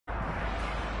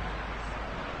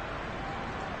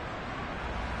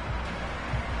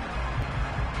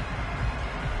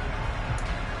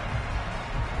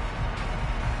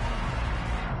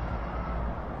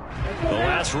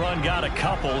last run got a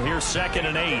couple. Here's 2nd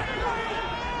and 8.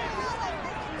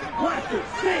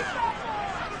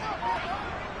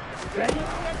 Ready?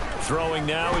 Throwing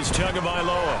now is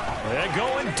Tagovailoa. And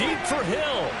going deep for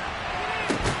Hill.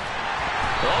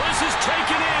 Oh, this is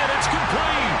taken in. It's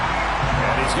complete.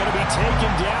 And he's going to be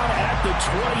taken down at the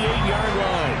 28-yard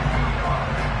line.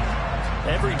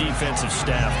 Every defensive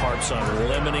staff harps on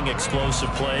limiting explosive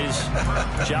plays.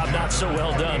 Job not so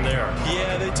well done there.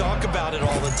 Yeah, they talk about it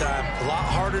all the time. A lot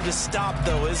harder to stop,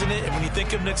 though, isn't it? And when you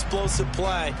think of an explosive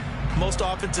play, most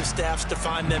offensive staffs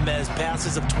define them as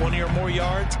passes of 20 or more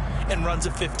yards and runs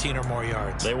of 15 or more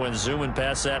yards. They went zooming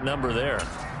past that number there.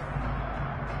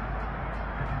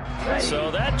 So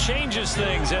that changes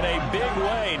things in a big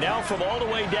way. Now from all the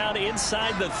way down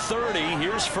inside the 30,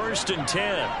 here's 1st and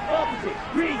 10. Opposite.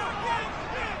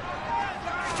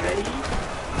 Ready?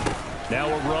 Now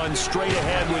a run straight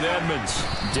ahead with Edmonds.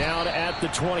 Down at the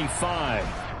 25.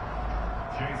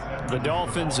 The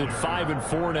Dolphins at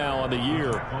 5-4 now on the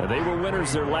year. They were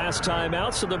winners their last time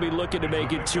out, so they'll be looking to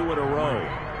make it 2 in a row.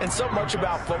 And so much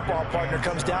about football, partner,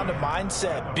 comes down to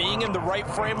mindset. Being in the right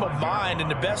frame of mind,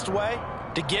 and the best way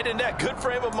to get in that good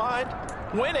frame of mind,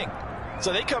 winning.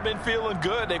 So they come in feeling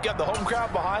good. They've got the home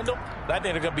crowd behind them. I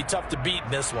think they're going to be tough to beat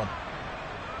in this one.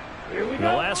 Here we The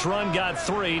go. last run got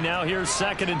 3. Now here's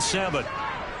 2nd and 7.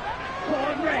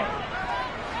 Forward ready.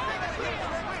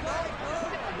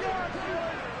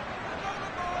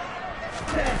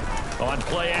 On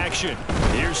play action,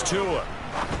 here's Tua.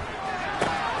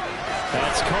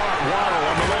 That's caught. Waddle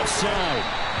on the left side.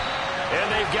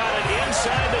 And they've got it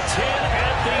inside the 10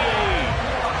 at the 8.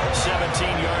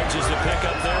 17 yards is the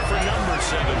pickup there for number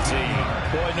 17.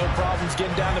 Boy, no problems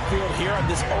getting down the field here on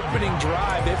this opening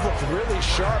drive. They've looked really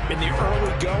sharp in the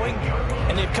early going,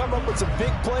 and they've come up with some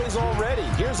big plays already.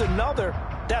 Here's another.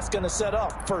 That's going to set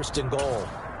up 1st and goal.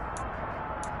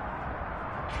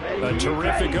 A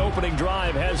terrific opening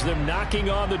drive has them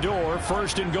knocking on the door.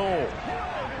 1st and goal.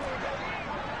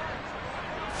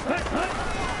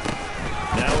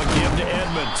 Now a give to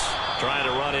Edmonds. Trying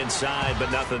to run inside, but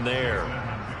nothing there.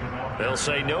 They'll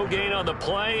say no gain on the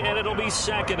play, and it'll be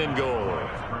 2nd and goal.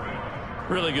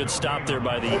 Really good stop there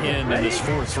by the end in this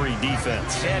 4-3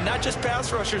 defense. And not just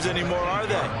pass rushers anymore, are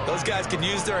they? Those guys can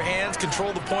use their hands,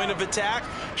 control the point of attack,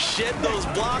 shed those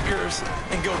blockers,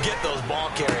 and go get those ball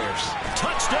carriers.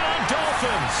 Touchdown,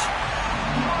 Dolphins!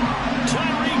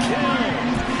 Tyreek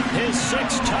Hill, his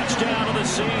 6th touchdown of the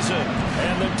season.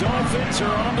 And the Dolphins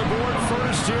are on the board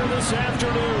first here this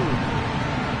afternoon.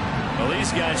 Well,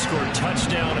 these guys scored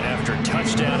touchdown after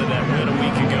touchdown in that win a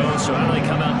week ago. So how do they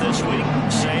come out this week?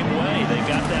 Same way. They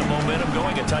got that momentum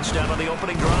going. A touchdown on the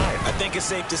opening drive. I think it's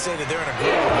safe to say that they're in a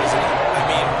groove, isn't it? I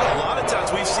mean, a lot of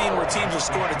times we've seen where teams have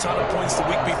scored a ton of points the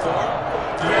week before.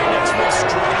 The very next week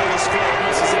struggle to score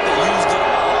almost as if they used it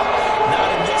all. Not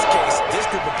in this case. This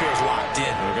group appears locked in.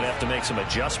 We're going to have to make some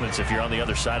adjustments if you're on the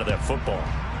other side of that football.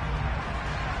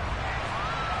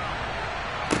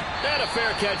 And a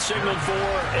fair catch signaled for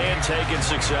and taken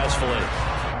successfully.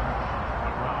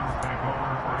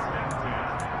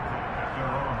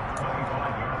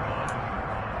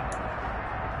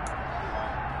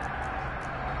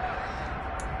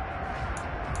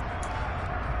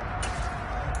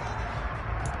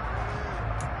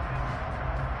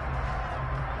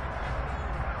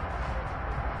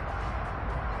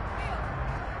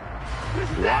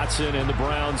 Watson and the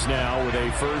Browns now with a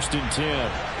 1st and 10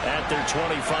 at their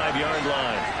 25-yard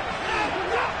line.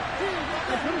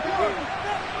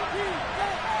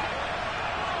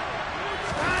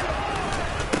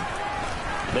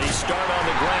 They start on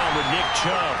the ground with Nick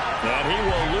Chubb, and he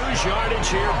will lose yardage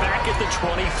here back at the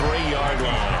 23-yard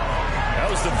line. That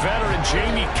was the veteran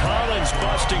Jamie Collins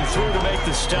busting through to make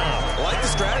the stop. I like the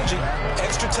strategy.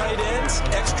 Extra tight ends,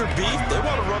 extra beef. They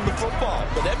want to run the football,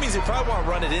 but that means they probably want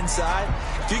to run it inside.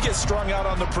 If you get strung out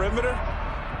on the perimeter,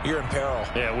 you're in peril.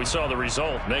 Yeah, we saw the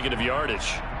result, negative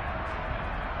yardage.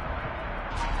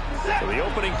 So the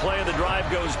opening play of the drive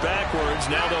goes backwards.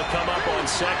 Now they'll come up on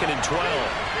 2nd and 12.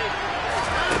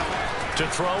 To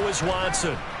throw is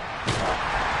Watson.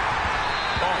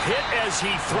 A hit as he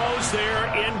throws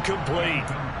there, incomplete.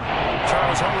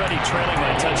 Charles already trailing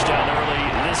that touchdown early.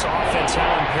 This offense, how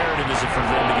imperative is it for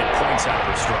them to get points out of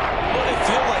their stride? Well, they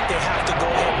feel like they have to go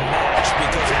ahead and match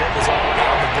because of what was already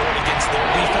on the board against their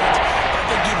defense. I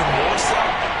think even more so,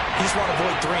 you just want to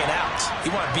avoid 3 and outs.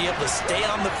 You want to be able to stay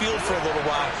on the field for a little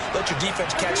while, let your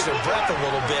defense catch their breath a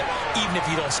little bit, even if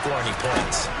you don't score any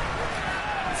points.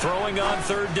 Throwing on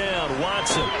 3rd down,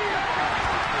 Watson.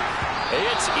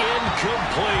 It's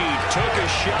incomplete. Took a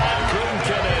shot, couldn't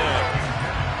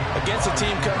connect. Against a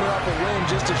team coming off a win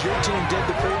just as your team did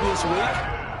the previous week,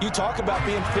 You talk about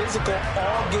being physical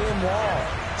all game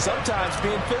long. Sometimes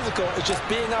being physical is just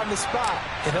being on the spot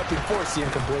and helping force the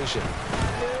incompletion.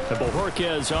 And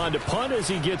Bojorquez on to punt as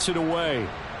he gets it away.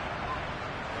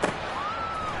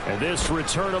 And this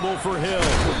returnable for Hill.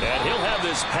 And he'll have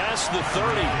this past the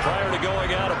 30 prior to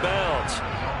going out of bounds.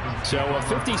 So a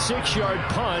 56-yard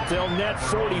punt. They'll net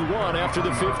 41 after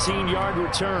the 15-yard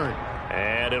return.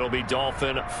 And it'll be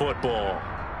Dolphin football.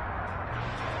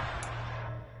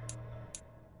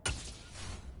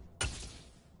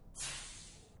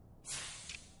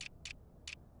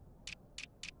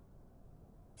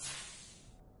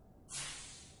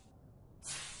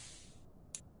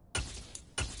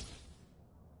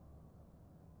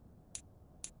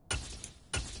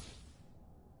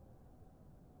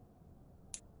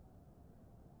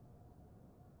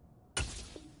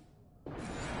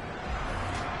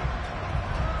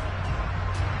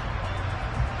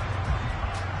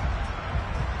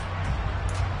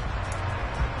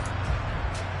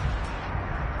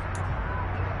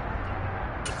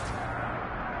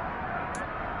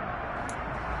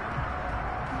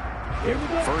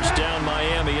 First down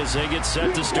Miami as they get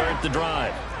set to start the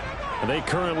drive. And they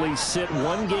currently sit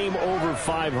one game over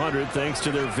 500 thanks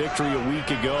to their victory a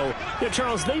week ago. Yeah,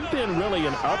 Charles, they've been really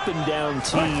an up-and-down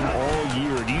team all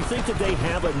year. Do you think that they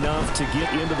have enough to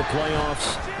get into the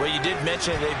playoffs? Well, you did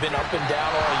mention they've been up and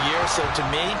down all year, so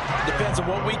to me, it depends on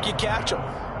what week you catch them.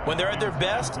 When they're at their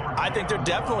best, I think they're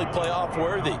definitely playoff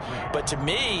worthy. But to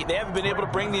me, they haven't been able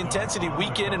to bring the intensity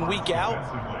week in and week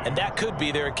out, and that could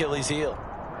be their Achilles heel.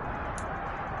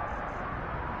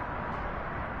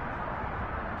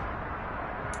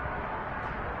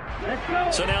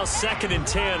 So now 2nd and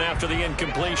 10 after the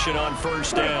incompletion on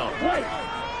first down.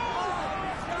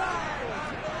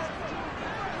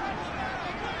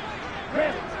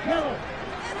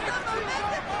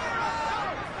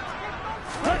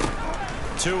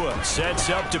 Tua sets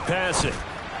up to pass it.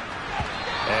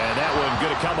 And that one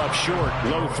going to come up short.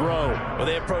 Low throw. Well,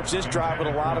 they approached this drive with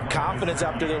a lot of confidence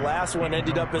after their last one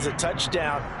ended up as a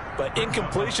touchdown. But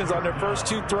incompletions on their first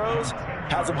 2 throws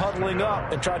has them huddling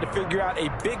up and trying to figure out a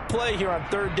big play here on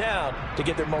 3rd down to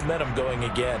get their momentum going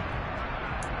again.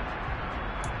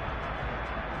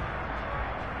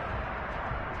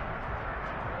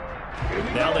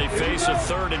 Now they face a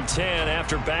 3rd and 10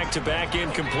 after back-to-back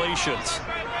incompletions.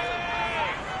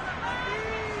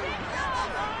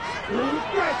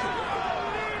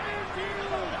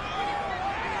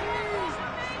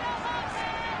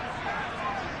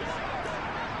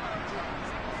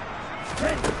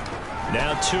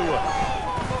 Now Tua.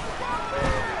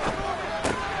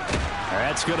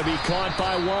 That's going to be caught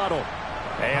by Waddle.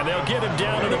 And they'll get him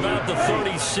down at about the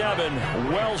 37,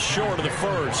 well short of the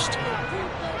first.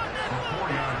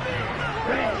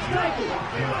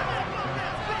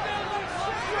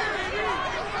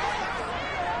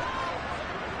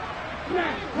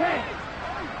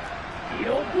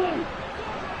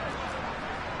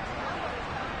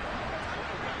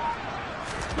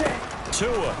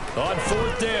 Tua on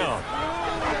 4th down.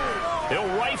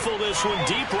 He'll rifle this one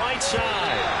deep right side.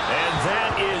 And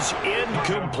that is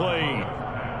incomplete.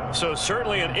 So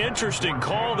certainly an interesting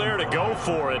call there to go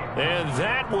for it. And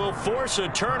that will force a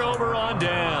turnover on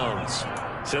downs.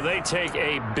 So they take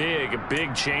a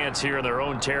big chance here in their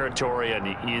own territory. And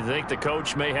you think the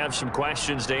coach may have some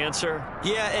questions to answer?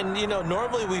 Yeah, and, you know,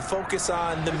 normally we focus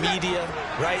on the media,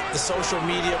 right? The social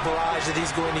media barrage that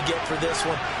he's going to get for this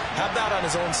one. How about on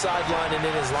his own sideline and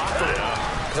in his locker room?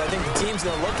 Because I think the team's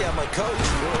going to look at him like, Coach,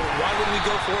 why wouldn't we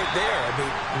go for it there? I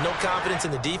mean, no confidence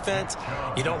in the defense.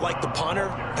 You don't like the punter.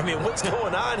 I mean, what's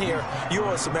going on here? You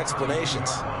owe us some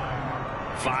explanations.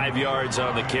 5 yards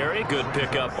on the carry. Good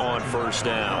pickup on first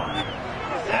down.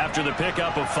 After the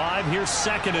pickup of 5, here's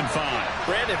 2nd and 5.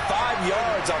 Brandon, 5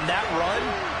 yards on that run.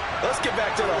 Let's get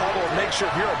back to the huddle and make sure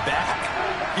if you're a back,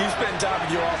 you spend time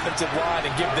with your offensive line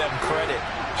and give them credit.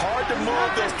 Hard to move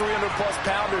those 300-plus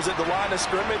pounders at the line of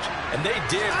scrimmage, and they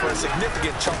did for a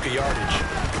significant chunk of yardage.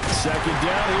 2nd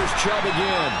down, here's Chubb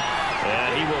again.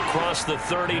 And he will cross the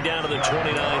 30 down to the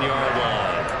 29-yard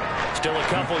line. Still a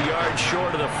couple yards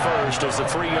short of the first as the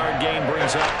 3-yard gain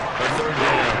brings up a 3rd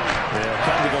down. They'll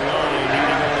come to the line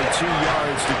needing only 2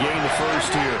 yards to gain the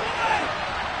first here.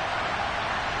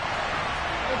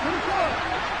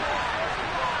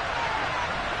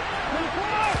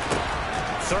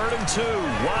 Third and 2,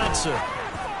 Watson.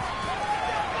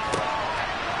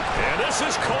 And this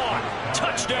is caught.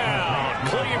 Touchdown,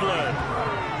 Cleveland.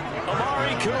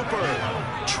 Amari Cooper,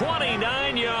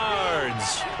 29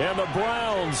 yards. And the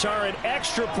Browns are an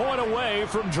extra point away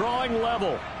from drawing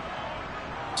level.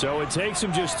 So it takes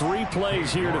them just 3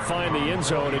 plays here to find the end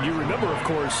zone. And you remember, of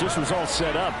course, this was all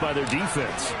set up by their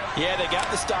defense. Yeah, they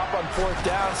got the stop on 4th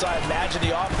down, so I imagine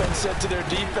the offense said to their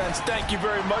defense, thank you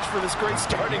very much for this great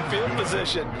starting field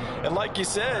position. And like you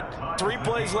said, 3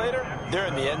 plays later, they're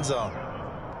in the end zone.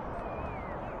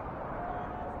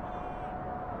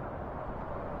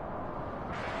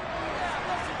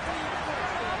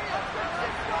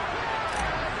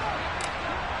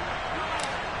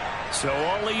 So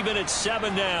all even at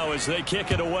 7 now as they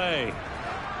kick it away.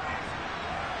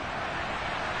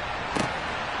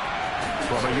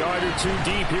 From a yard or 2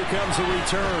 deep, here comes a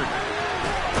return.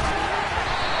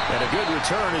 And a good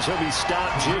return as he'll be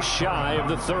stopped just shy of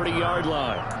the 30-yard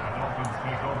line.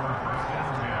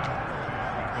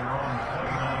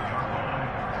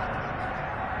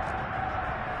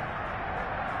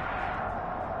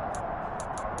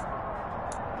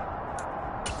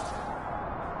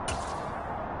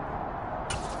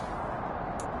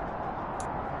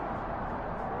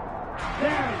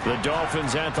 The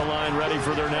Dolphins at the line ready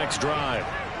for their next drive.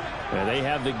 And they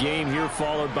have the game here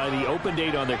followed by the open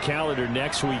date on their calendar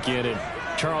next weekend. And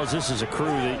Charles, this is a crew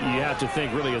that you have to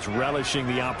think really is relishing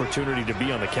the opportunity to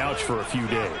be on the couch for a few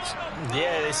days.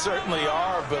 Yeah, they certainly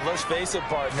are, but let's face it,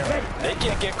 partner, they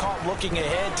can't get caught looking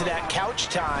ahead to that couch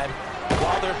time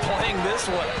while they're playing this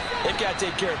one. They've got to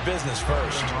take care of business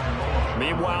first.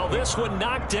 Meanwhile, this one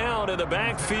knocked down in the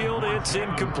backfield. It's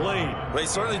incomplete. They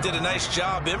certainly did a nice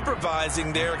job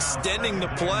improvising there, extending the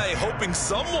play, hoping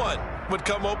someone would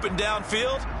come open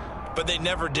downfield, but they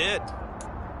never did.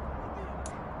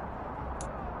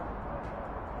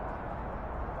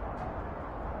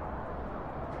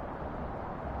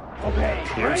 Okay.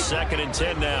 Here's 2nd and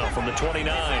 10 now from the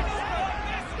 29.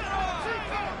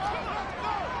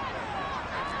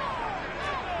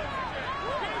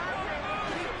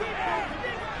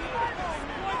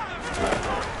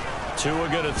 Tua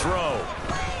going to throw.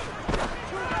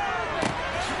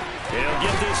 He'll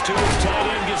get this to his tight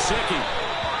end, Gesicki.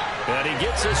 And he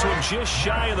gets this one just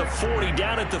shy of the 40,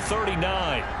 down at the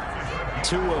 39.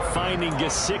 Tua finding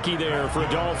Gesicki there for a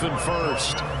Dolphin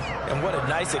first. And what a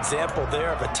nice example there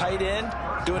of a tight end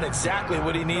doing exactly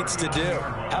what he needs to do.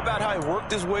 How about how he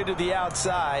worked his way to the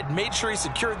outside, made sure he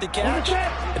secured the catch,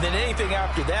 and then anything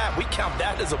after that, we count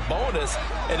that as a bonus.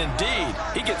 And indeed,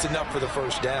 he gets enough for the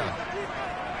first down.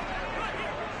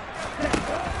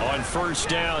 On 1st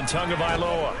down,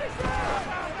 Tagovailoa.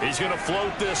 He's going to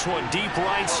float this one deep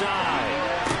right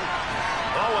side.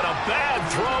 Oh, and a bad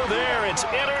throw there. It's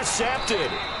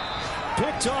intercepted.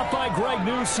 Picked off by Greg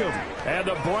Newsome. And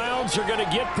the Browns are going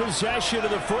to get possession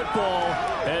of the football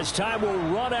as time will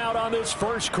run out on this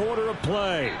first quarter of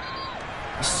play.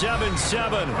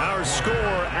 7-7, our score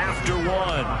after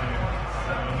 1.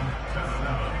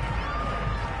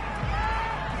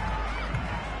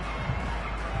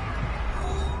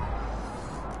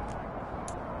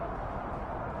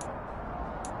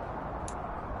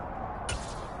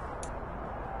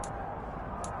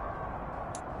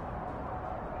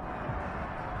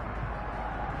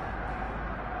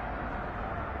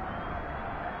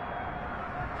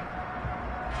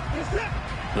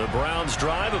 The Browns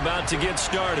drive about to get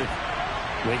started.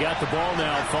 They got the ball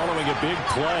now following a big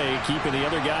play, keeping the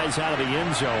other guys out of the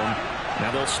end zone.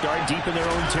 Now they'll start deep in their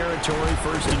own territory,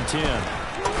 1st and 10.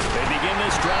 They begin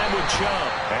this drive with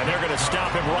Chubb, and they're going to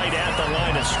stop him right at the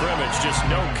line of scrimmage. Just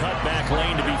no cutback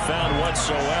lane to be found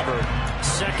whatsoever.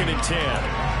 2nd and 10.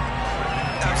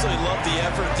 Absolutely love the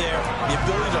effort there. The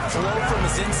ability to flow from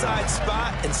his inside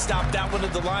spot and stop that one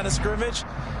at the line of scrimmage.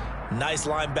 Nice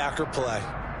linebacker play.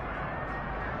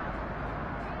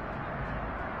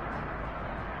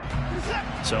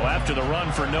 So after the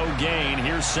run for no gain,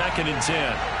 here's 2nd and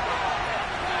 10.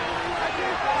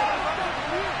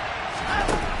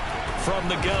 From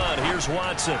the gun, here's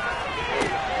Watson.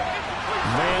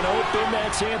 Man open,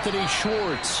 that's Anthony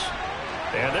Schwartz.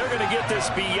 And they're going to get this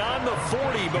beyond the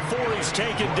 40 before he's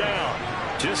taken down.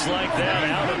 Just like that,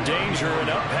 out of danger and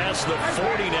up past the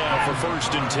 40 now for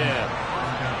 1st and 10.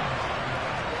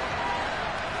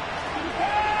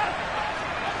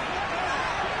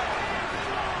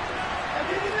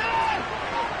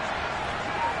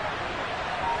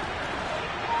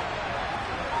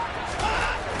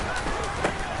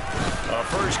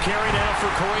 Carry now for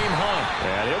Kareem Hunt.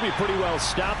 And he'll be pretty well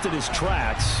stopped in his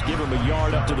tracks. Give him a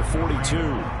yard up to the 42.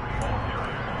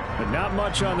 But not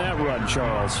much on that run,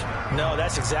 Charles. No,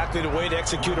 that's exactly the way to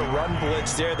execute a run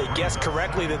blitz there. They guessed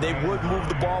correctly that they would move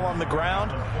the ball on the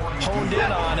ground, honed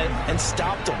in on it, and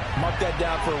stopped them. Mark that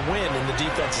down for a win in the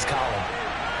defense's column.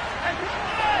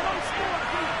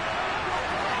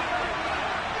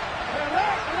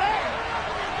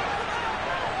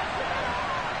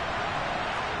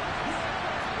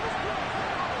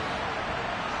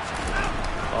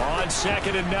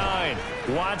 2nd and 9.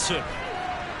 Watson.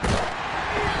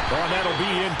 Oh, that'll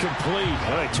be incomplete.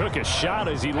 Well, he took a shot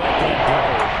as he let that go.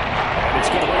 And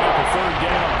it's going to bring up a 3rd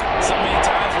down. So many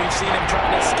times we've seen him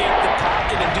trying to escape the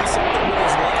pocket and do something with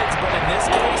his legs, but in this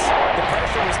case, the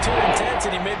pressure was too intense,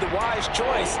 and he made the wise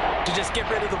choice to just get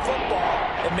rid of the football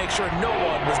and make sure no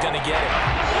one was going to get it.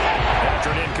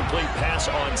 After an incomplete pass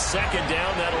on 2nd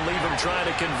down, that'll leave him trying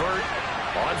to convert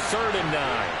on 3rd and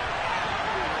 9.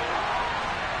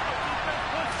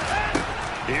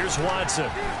 Here's Watson.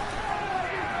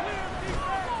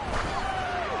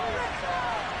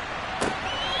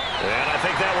 And I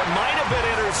think that one might have been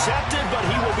intercepted, but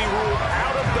he will be ruled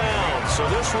out of bounds. So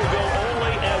this will go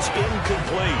only as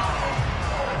incomplete.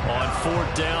 On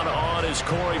 4th down on is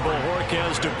Corey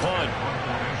Bojorquez to punt.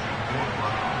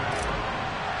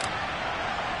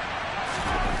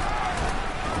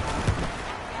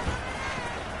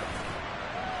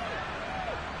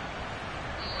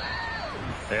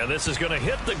 And this is going to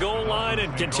hit the goal line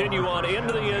and continue on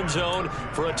into the end zone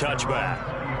for a touchback.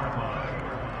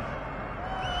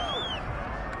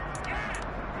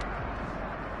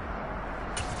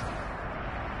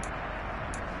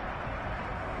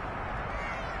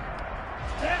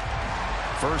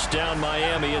 First down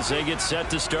Miami as they get set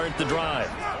to start the drive.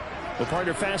 Well,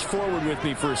 partner, fast forward with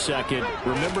me for a second.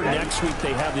 Remember, next week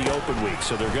they have the open week,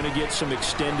 so they're going to get some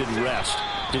extended rest.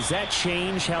 Does that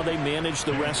change how they manage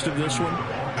the rest of this one?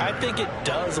 I think it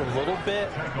does a little bit,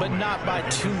 but not by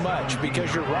too much,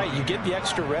 because you're right. You get the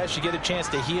extra rest. You get a chance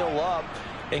to heal up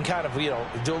and kind of,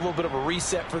 do a little bit of a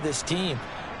reset for this team.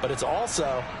 But it's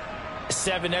also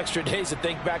 7 extra days to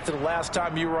think back to the last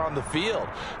time you were on the field.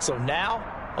 So now,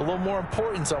 a little more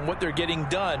importance on what they're getting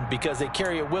done because they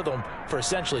carry it with them for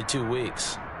essentially 2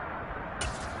 weeks.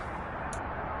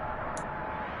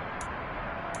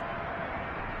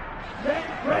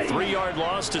 A 3-yard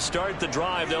loss to start the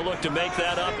drive. They'll look to make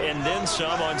that up and then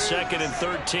some on 2nd and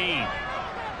 13.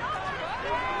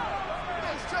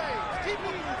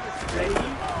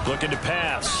 Looking to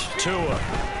pass. Tua.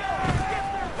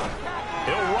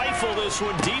 He'll rifle this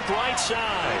one deep right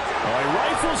side. Oh, he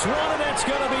rifles one, and that's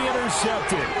going to be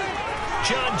intercepted.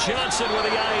 John Johnson with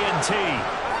the INT.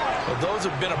 Well, those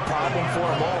have been a problem for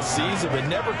him all season, but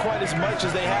never quite as much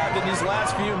as they have in these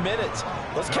last few minutes.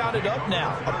 Let's count it up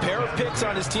now. A pair of picks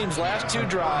on his team's last 2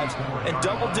 drives and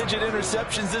double-digit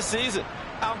interceptions this season.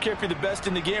 I don't care if you're the best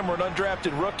in the game or an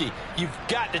undrafted rookie. You've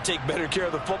got to take better care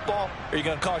of the football or you're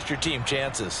going to cost your team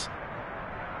chances.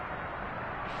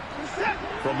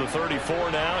 From the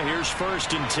 34 now, here's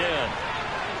 1st and 10.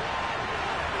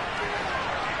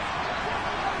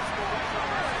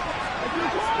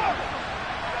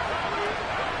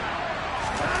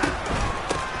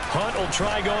 Hunt will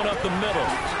try going up the middle.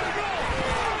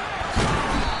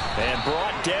 And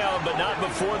brought down, but not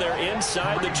before they're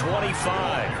inside the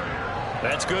 25.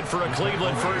 That's good for a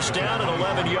Cleveland first down, an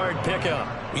 11-yard pickup.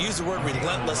 We use the word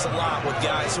relentless a lot with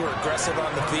guys who are aggressive on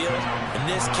the field. In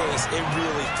this case, it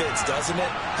really fits, doesn't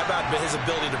it? How about his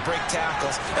ability to break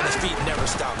tackles and his feet never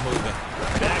stop moving?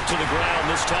 Back to the ground.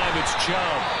 This time it's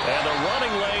Chubb. And the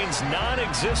running lane's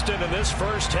non-existent in this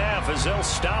first half as they'll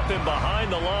stop him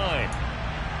behind the line.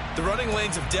 The running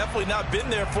lanes have definitely not been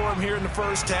there for him here in the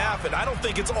first half, and I don't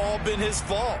think it's all been his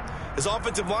fault. His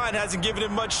offensive line hasn't given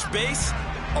him much space.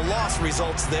 A loss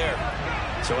results there.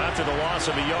 So after the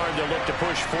loss of a yard, they'll look to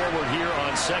push forward here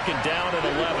on 2nd down and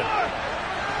 11.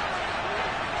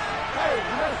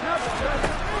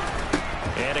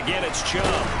 And again, it's Chubb.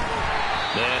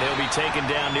 And he'll be taken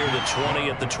down near the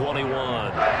 20 at the 21.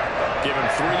 Give him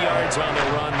 3 yards on the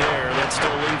run there. That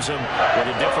still leaves him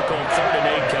with a difficult 3rd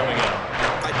and 8 coming up.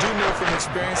 I do know from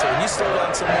experience that when you slow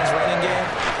down someone's running game,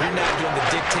 you're not doing the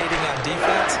dictating on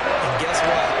defense. And guess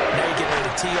what? Now you're getting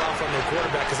ready to tee off on their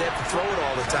quarterback because they have to throw it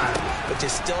all the time. But you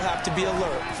still have to be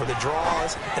alert for the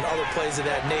draws and other plays of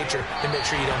that nature to make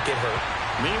sure you don't get hurt.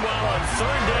 Meanwhile, on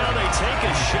 3rd down, they take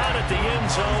a shot at the end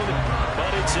zone,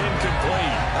 but it's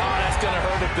incomplete. Oh, that's going to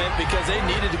hurt a bit because they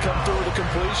needed to come through with a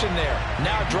completion there.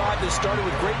 Now a drive that started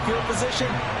with great field position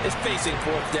is facing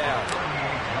 4th down.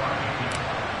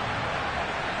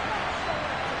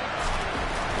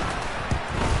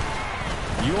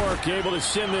 York able to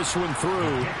send this one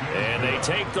through. And they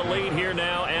take the lead here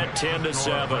now at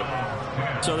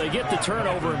 10-7. So they get the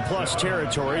turnover in plus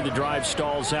territory. The drive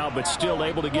stalls out, but still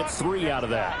able to get 3 out of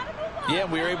that. Yeah,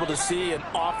 we were able to see an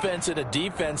offense and a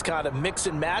defense kind of mix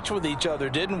and match with each other,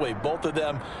 didn't we? Both of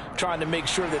them trying to make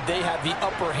sure that they had the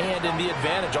upper hand and the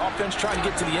advantage. Offense trying to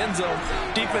get to the end zone.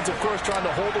 Defense, of course, trying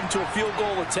to hold them to a field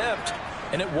goal attempt.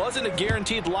 And it wasn't a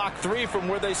guaranteed lock 3 from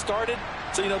where they started.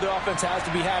 So, the offense has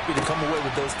to be happy to come away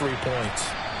with those 3 points.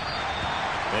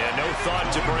 And no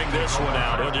thought to bring this one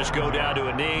out. He'll just go down to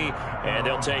a knee, and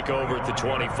they'll take over at the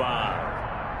 25.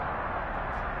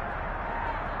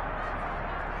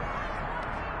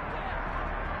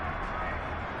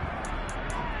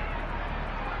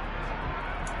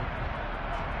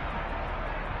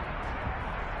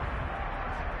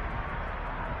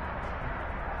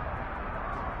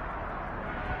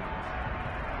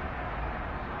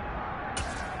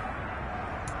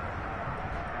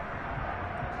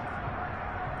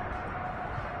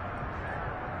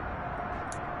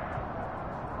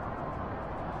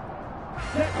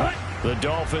 The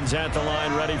Dolphins at the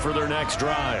line ready for their next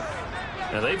drive.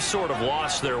 Now they've sort of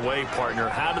lost their way, partner.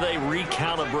 How do they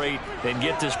recalibrate and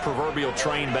get this proverbial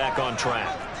train back on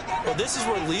track? Well, this is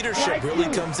where leadership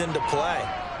really comes into play.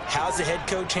 How's the head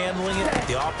coach handling it?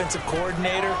 The offensive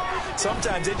coordinator?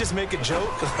 Sometimes they just make a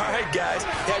joke. All right, guys,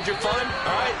 had your fun?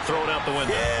 All right. Throw it out the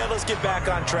window. Yeah, let's get back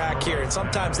on track here. And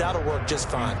sometimes that'll work just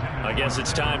fine. I guess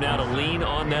it's time now to lean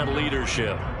on that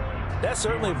leadership. That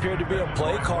certainly appeared to be a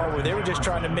play call where they were just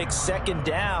trying to make second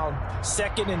down,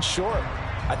 second and short.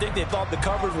 I think they thought the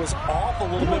coverage was off a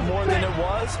little bit more than it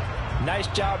was. Nice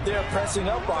job there pressing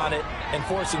up on it and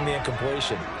forcing the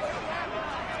incompletion.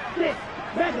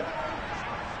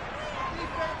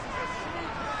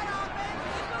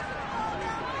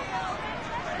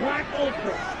 Black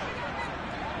Ultra.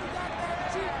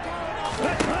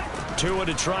 Tua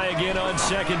to try again on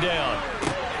second down.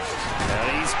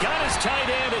 And he's got his tight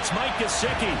end. It's Mike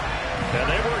Gesicki.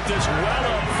 And they work this well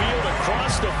upfield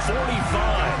across the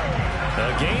 45.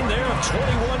 A gain there of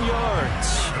 21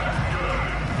 yards.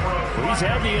 Well, he's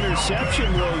had the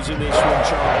interception woes in this one,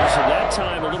 Charles. And that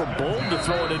time a little bold to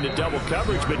throw it into double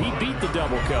coverage, but he beat the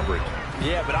double coverage.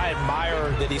 Yeah, but I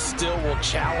admire that he still will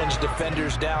challenge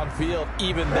defenders downfield,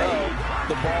 even though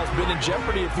the ball's been in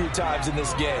jeopardy a few times in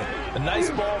this game. A nice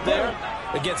ball there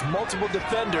against multiple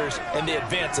defenders, and they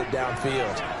advance it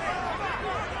downfield.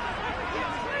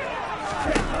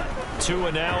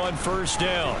 Tua now on first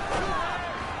down.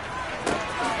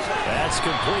 That's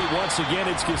complete. Once again,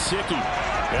 it's Gesicki.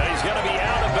 And he's going to be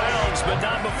out of bounds, but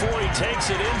not before he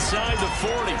takes it inside the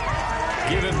 40.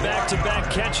 Giving back-to-back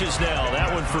catches now.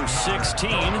 That one for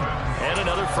 16 and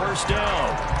another first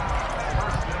down.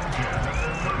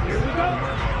 Here we go.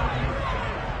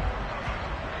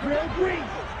 Real green.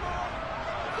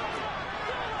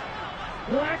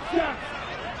 Black duck.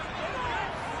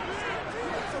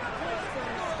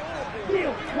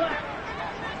 Steel black.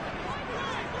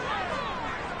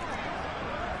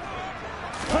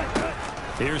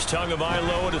 Here's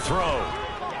Tagovailoa to throw.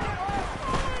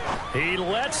 He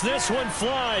lets this one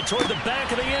fly toward the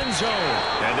back of the end zone.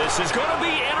 And this is going to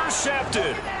be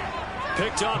intercepted.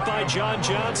 Picked up by John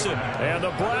Johnson. And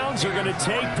the Browns are going to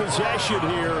take possession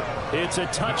here. It's a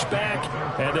touchback,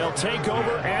 and they'll take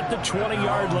over at the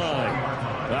 20-yard line.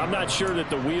 I'm not sure that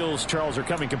the wheels, Charles, are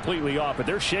coming completely off, but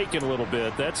they're shaking a little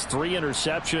bit. That's 3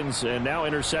 interceptions, and now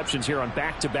interceptions here on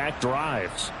back-to-back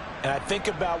drives. And I think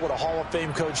about what a Hall of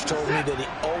Fame coach told me, that he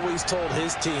always told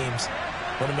his teams,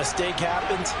 when a mistake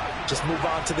happens, just move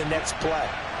on to the next play.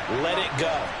 Let it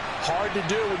go. Hard to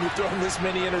do when you're throwing this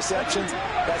many interceptions.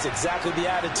 That's exactly the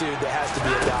attitude that has to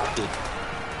be adopted.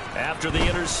 After the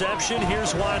interception,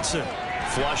 here's Watson.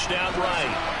 Flushed out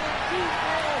right.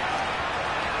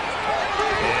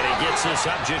 And he gets this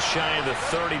up just shy of the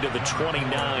 30 to the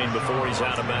 29 before he's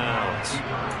out of bounds.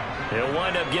 He'll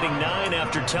wind up getting 9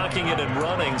 after tucking it and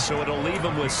running, so it'll leave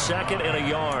him with 2nd and a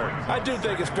yard. I do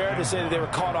think it's fair to say that they were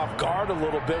caught off guard a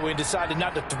little bit when he decided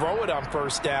not to throw it on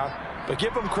first down. But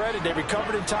give them credit, they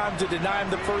recovered in time to deny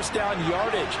him the first down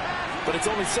yardage. But it's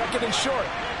only 2nd and short,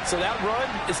 so that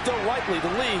run is still likely to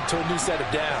lead to a new set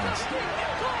of downs.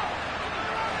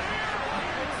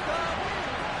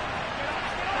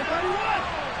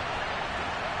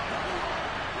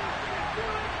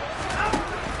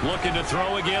 Looking to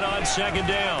throw again on second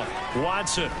down.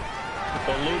 Watson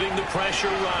eluding the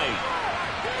pressure right.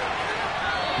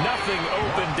 Nothing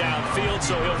open downfield,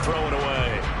 so he'll throw it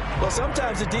away. Well,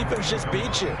 sometimes the defense just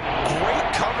beats you. Great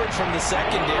coverage from the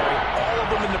secondary. All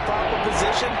of them in the proper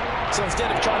position. So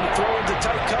instead of trying to throw into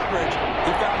tight coverage,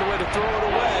 he found a way to throw it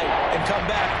away and come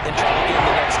back and try to get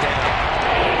the next down.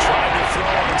 They tried to throw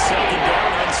on second down,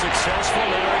 unsuccessful.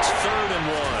 Now it's 3rd and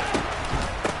 1.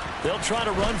 They'll try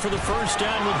to run for the first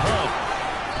down with Hunt.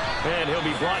 And he'll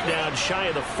be brought down shy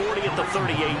of the 40 at the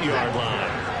 38-yard line.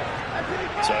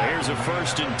 So here's a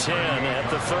 1st and 10 at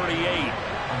the 38.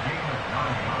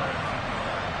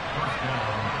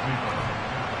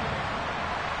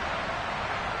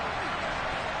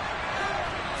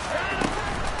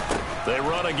 They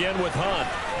run again with Hunt.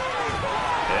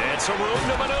 And some room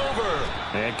to maneuver.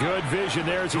 And good vision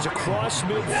there as he's across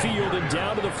midfield and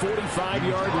down to the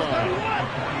 45-yard line.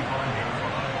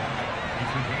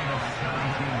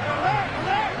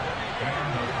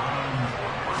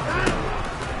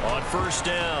 On first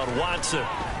down, Watson.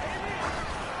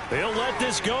 He'll let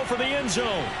this go for the end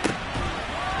zone.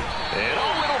 And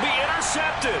it'll be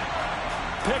intercepted.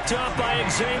 Picked up by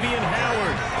Xavier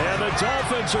Howard. And the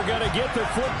Dolphins are going to get the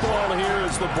football here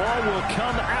as the ball will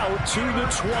come out to the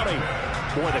 20.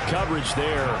 Boy, the coverage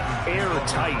there,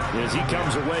 airtight as he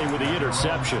comes away with the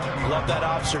interception. Love that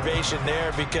observation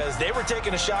there because they were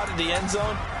taking a shot at the end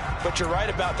zone, but you're right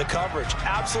about the coverage.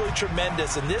 Absolutely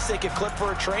tremendous. And this they could clip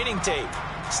for a training tape.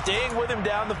 Staying with him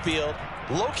down the field,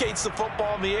 locates the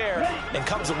football in the air, and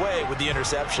comes away with the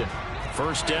interception.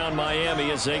 First down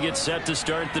Miami as they get set to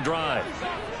start the drive.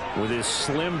 With his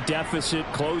slim deficit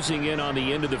closing in on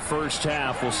the end of the first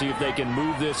half, we'll see if they can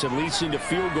move this at least into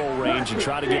field goal range and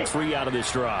try to get 3 out of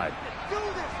this drive.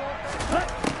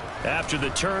 After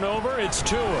the turnover, it's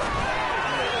Tua.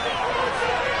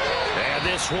 And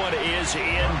this one is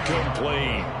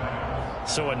incomplete.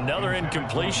 So another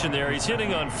incompletion there. He's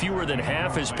hitting on fewer than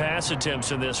half his pass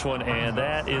attempts in this one, and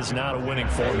that is not a winning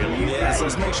formula. Yeah, so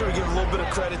let's make sure we give a little bit of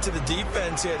credit to the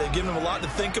defense here. They've given him a lot to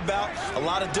think about, a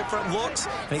lot of different looks,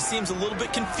 and he seems a little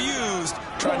bit confused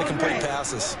trying to complete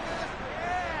passes.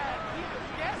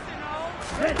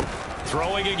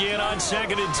 Throwing again on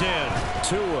 2nd and 10.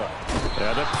 Tua.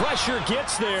 The pressure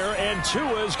gets there, and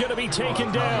Tua is going to be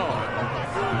taken down.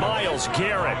 Myles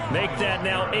Garrett make that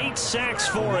now 8 sacks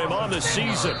for him on the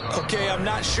season. Okay, I'm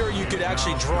not sure you could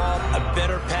actually draw a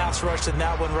better pass rush than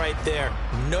that one right there.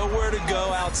 Nowhere to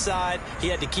go outside. He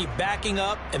had to keep backing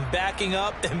up and backing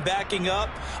up and backing up.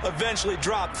 Eventually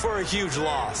dropped for a huge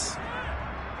loss.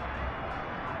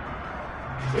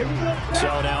 So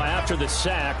now after the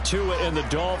sack, Tua and the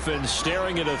Dolphins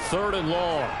staring at a 3rd and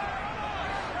long.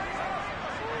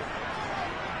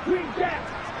 Green jack.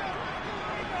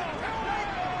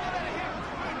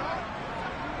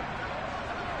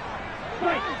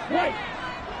 White.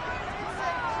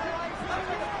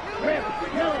 Red,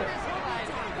 yellow.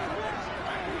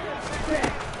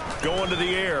 Going to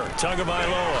the air,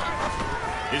 Tagovailoa.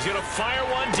 He's going to fire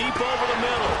one deep over the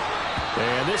middle.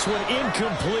 And this one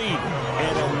incomplete.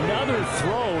 And another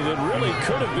throw that really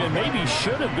could have been, maybe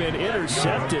should have been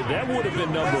intercepted. That would have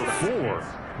been number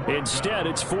 4. Instead,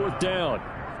 it's 4th down.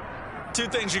 Two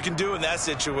things you can do in that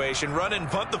situation: run and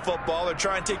punt the football, or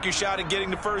try and take your shot at getting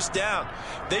the first down.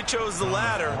 They chose the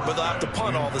latter, but they'll have to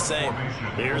punt all the same.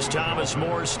 Here's Thomas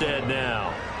Morstead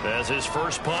now, as his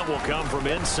first punt will come from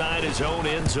inside his own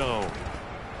end zone.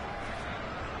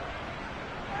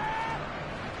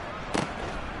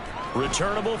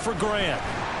 Returnable for Grant.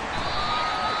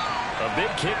 A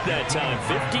big kick that time,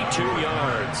 52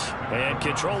 yards. And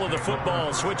control of the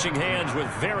football switching hands with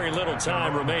very little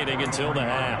time remaining until the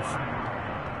half.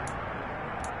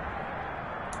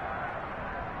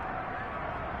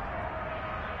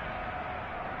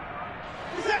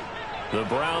 The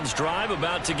Browns drive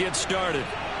about to get started.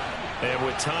 And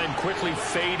with time quickly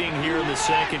fading here in the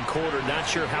second quarter, not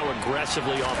sure how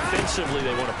aggressively, offensively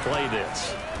they want to play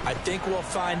this. I think we'll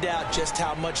find out just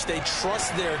how much they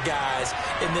trust their guys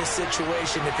in this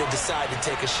situation if they decide to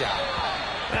take a shot.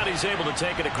 And he's able to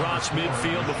take it across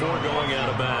midfield before going out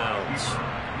of bounds.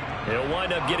 He'll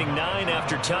wind up getting 9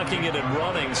 after tucking it and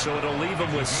running, so it'll leave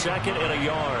him with 2nd and a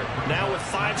yard. Now with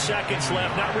 5 seconds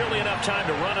left, not really enough time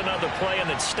to run another play and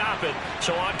then stop it,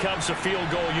 so on comes the field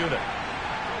goal unit.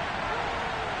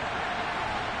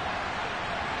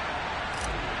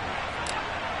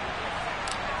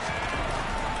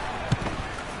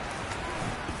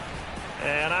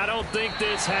 And I don't think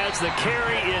this has the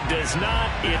carry. It does not.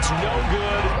 It's no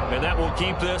good. And that will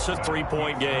keep this a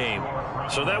 3-point game.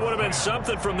 So that would have been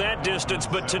something from that distance,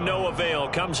 but to no avail.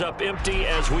 Comes up empty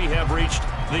as we have reached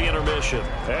the intermission.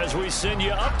 As we send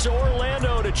you up to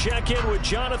Orlando to check in with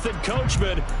Jonathan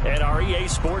Coachman at our EA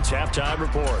Sports Halftime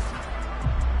Report.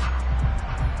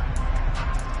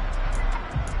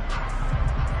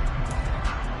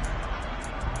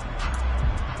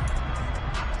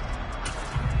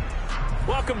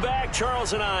 Welcome back.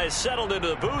 Charles and I settled into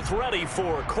the booth, ready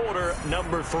for quarter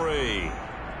number 3.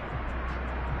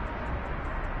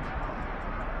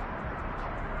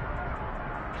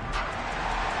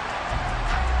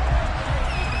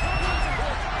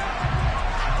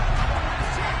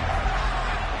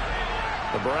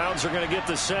 The Browns are going to get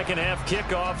the second half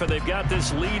kickoff, and they've got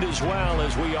this lead as well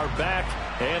as we are back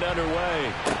and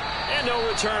underway. And no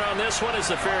return on this one as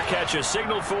the fair catch is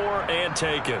signaled for and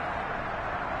taken.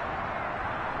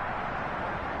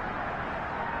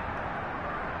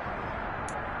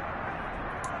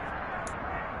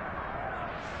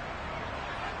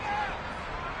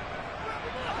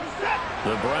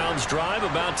 Browns drive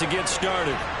about to get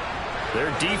started.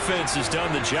 Their defense has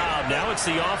done the job. Now it's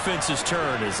the offense's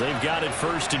turn as they've got it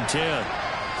 1st and 10.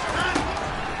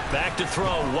 Back to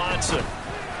throw, Watson.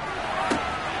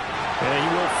 And he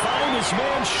will find his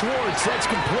man Schwartz. That's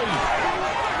complete.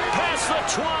 Past the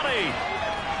 20.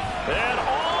 And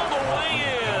all the way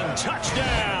in.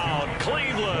 Touchdown,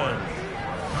 Cleveland.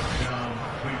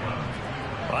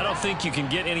 I don't think you can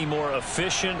get any more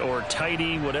efficient or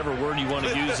tidy, whatever word you want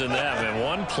to use in that, man.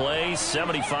 One play,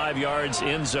 75 yards,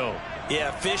 end zone.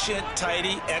 Yeah, efficient,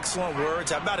 tidy, excellent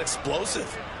words. How about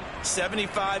explosive?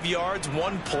 75 yards,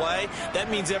 one play. That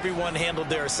means everyone handled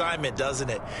their assignment, doesn't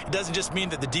it? It doesn't just mean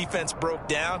that the defense broke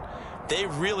down. They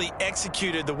really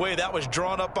executed the way that was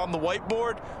drawn up on the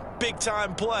whiteboard.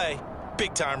 Big-time play,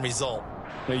 big-time result.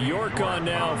 The York on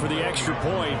now for the extra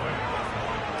point.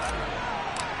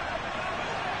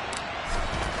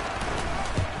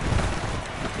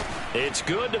 It's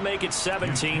good to make it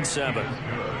 17-7.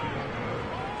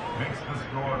 Makes the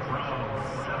score Browns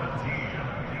 17,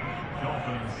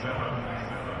 Dolphins 7.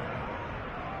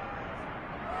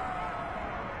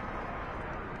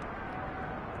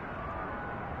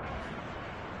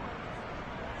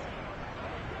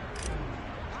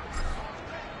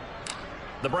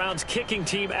 The Browns kicking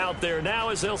team out there now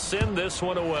as they'll send this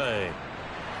one away.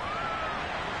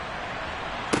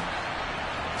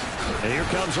 And here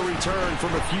comes a return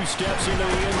from a few steps into the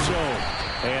end zone.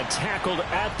 And tackled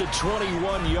at the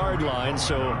 21-yard line,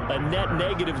 so a net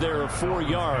negative there of 4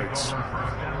 yards.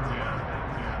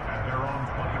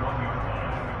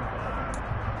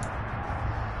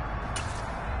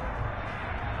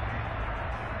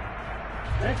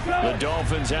 The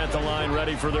Dolphins at the line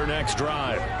ready for their next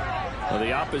drive. Well,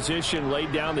 the opposition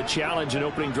laid down the challenge and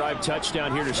opening drive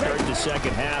touchdown here to start the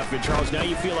second half. And, Charles, now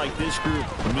you feel like this group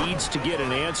needs to get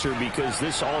an answer because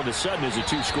this all of a sudden is a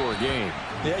 2-score game.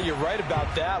 Yeah, you're right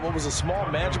about that. What was a small,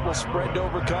 manageable spread to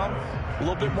overcome? A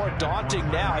little bit more daunting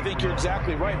now. I think you're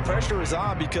exactly right. Pressure is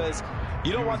on because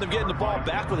you don't want them getting the ball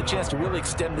back with a chance to really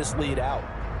extend this lead out.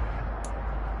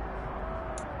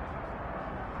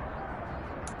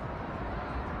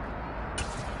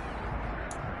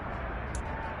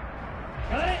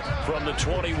 From the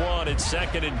 21, it's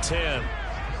 2nd and 10.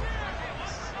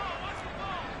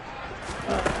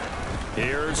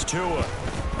 Here's Tua.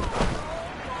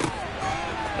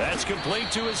 That's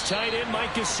complete to his tight end,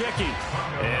 Mike Gesicki.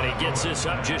 And he gets this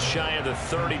up just shy of the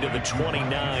 30 to the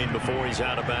 29 before he's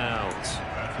out of bounds.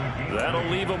 That'll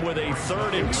leave him with a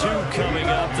 3rd and 2 coming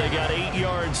up. They got 8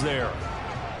 yards there.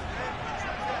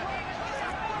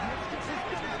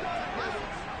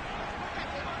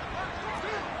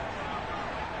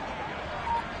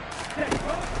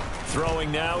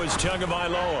 Throwing now is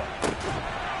Tagovailoa.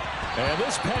 And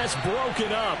this pass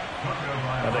broken up.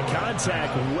 And the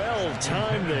contact well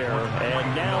timed there.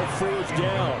 And now 4th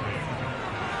down.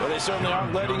 Well, they certainly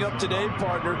aren't letting up today,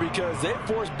 partner, because they've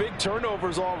forced big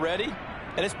turnovers already.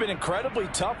 And it's been incredibly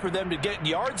tough for them to get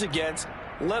yards against,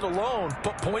 let alone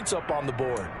put points up on the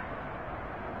board.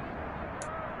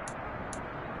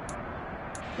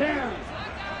 Down.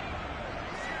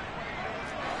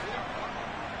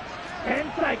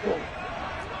 And cycle.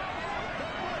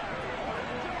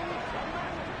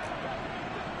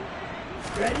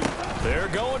 Ready? They're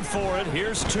going for it.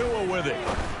 Here's Tua with it.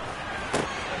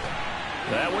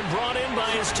 That one brought in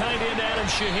by his tight end, Adam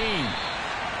Shaheen.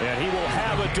 And he will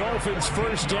have a Dolphins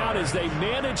 1st down as they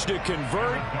manage to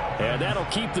convert. And that'll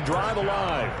keep the drive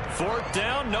alive. 4th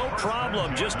down, no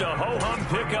problem. Just a ho-hum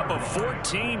pickup of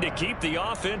 14 to keep the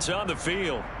offense on the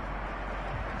field.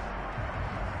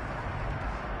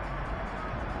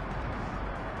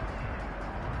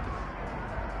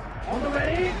 On the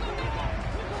ready.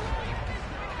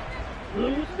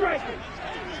 Blue strikers.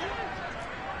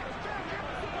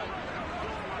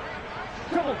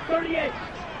 Trouble 38.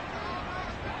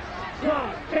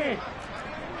 Draw 10.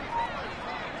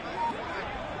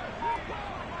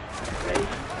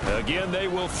 Ready? Again, they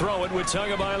will throw it with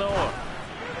Tagovailoa.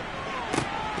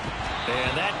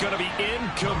 And that's going to be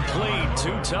incomplete.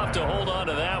 Too tough to hold on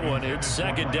to that one. It's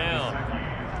 2nd down.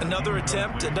 Another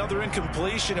attempt, another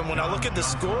incompletion. And when I look at the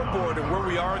scoreboard and where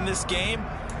we are in this game,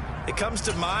 it comes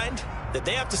to mind that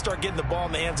they have to start getting the ball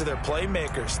in the hands of their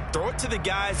playmakers. Throw it to the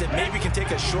guys that maybe can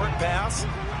take a short pass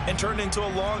and turn it into a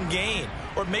long gain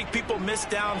or make people miss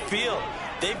downfield.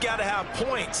 They've got to have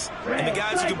points. And the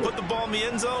guys who can put the ball in the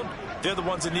end zone, they're the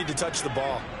ones that need to touch the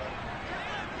ball.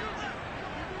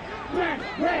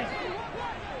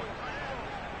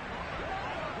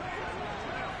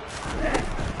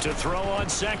 To throw on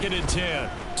 2nd and 10.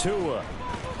 Tua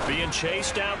being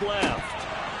chased out left.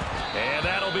 And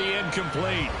that'll be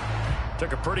incomplete.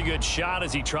 Took a pretty good shot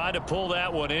as he tried to pull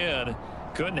that one in.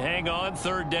 Couldn't hang on,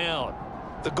 third down.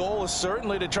 The goal is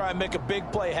certainly to try and make a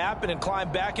big play happen and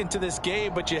climb back into this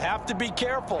game, but you have to be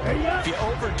careful. If you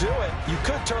overdo it, you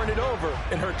could turn it over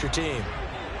and hurt your team.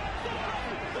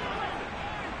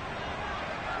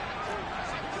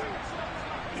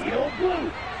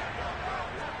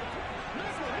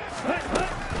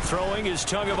 Throwing is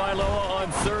Tagovailoa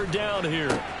on third down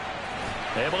here.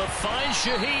 Able to find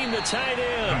Shaheen, the tight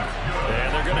end.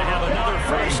 And they're going to have another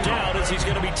first down as he's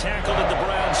going to be tackled at the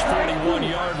Browns'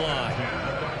 41-yard line.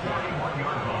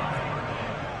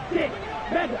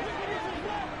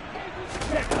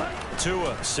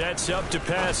 Tua sets up to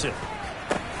pass it.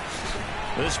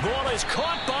 This ball is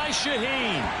caught by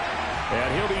Shaheen.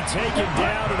 And he'll be taken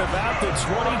down at about the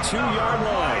 22-yard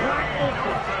line.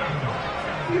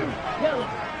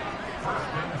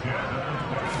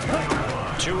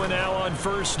 Tua now on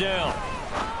first down.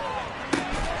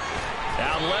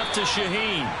 Out left to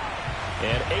Shaheen.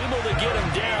 And able to get him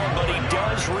down, but he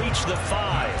does reach the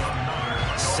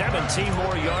 5. 17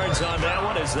 more yards on that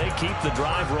one as they keep the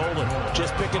drive rolling.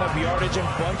 Just picking up yardage in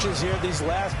bunches here these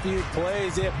last few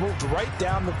plays. They have moved right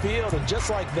down the field, and just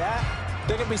like that,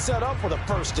 they can be set up with a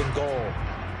first and goal.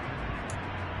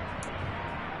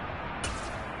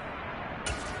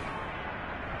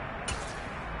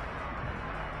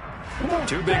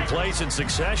 Two big plays in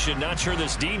succession. Not sure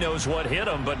this D knows what hit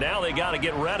him, but now they got to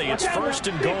get ready. It's first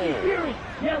and goal.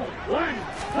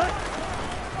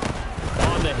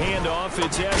 On the handoff,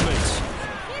 it's Edmonds.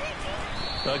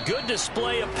 A good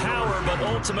display of power, but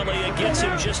ultimately it gets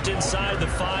him just inside the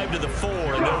 5 to the 4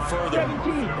 and no further.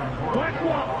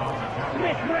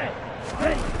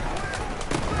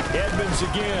 Edmonds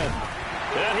again.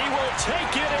 And he will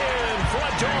take it in for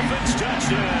a Dolphins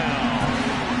touchdown.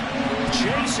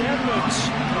 Chase Edmonds,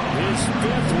 his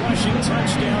 5th rushing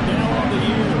touchdown now on the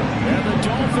year. And the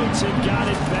Dolphins have got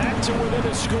it back to within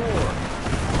a score.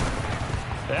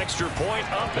 Extra point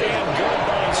up and good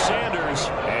by Sanders.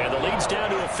 And the lead's down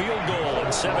to a field goal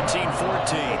at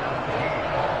 17-14.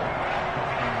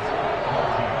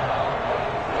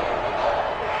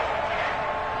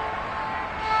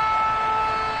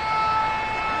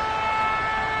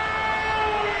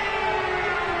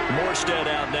 Morstead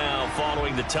out now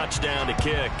following the touchdown to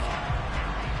kick.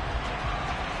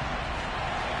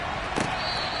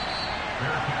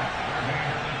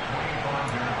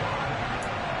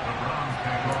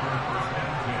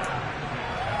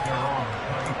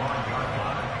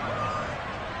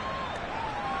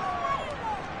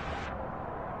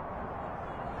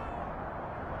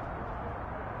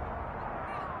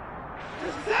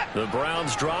 The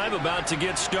Browns drive about to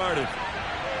get started.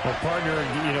 Well, partner,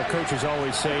 coaches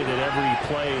always say that every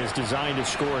play is designed to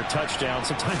score a touchdown.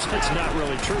 Sometimes that's not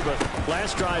really true, but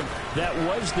last drive, that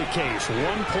was the case.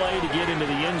 One play to get into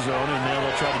the end zone, and now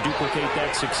they'll try to duplicate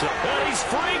that success. And he's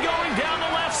free going down the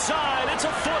left side. It's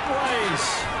a foot race.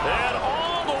 And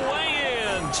all the way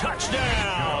in.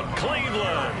 Touchdown,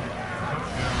 Cleveland.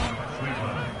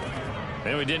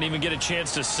 And we didn't even get a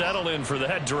chance to settle in for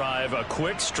that drive. A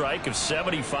quick strike of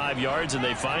 75 yards, and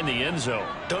they find the end zone.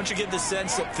 Don't you get the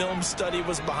sense that film study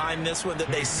was behind this one,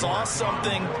 that they saw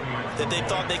something that they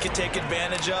thought they could take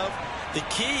advantage of? The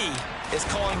key is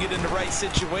calling it in the right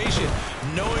situation,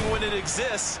 knowing when it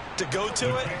exists to go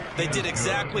to it. They did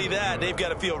exactly that. They've got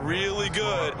to feel really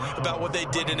good about what they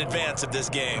did in advance of this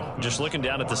game. Just looking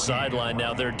down at the sideline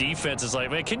now, their defense is like,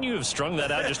 man, can you have strung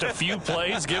that out just a few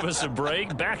plays? Give us a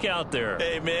break. Back out there.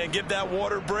 Hey, man, get that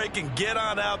water break and get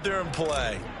on out there and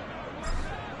play.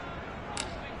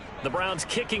 The Browns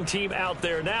kicking team out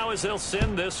there now as they'll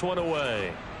send this one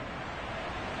away.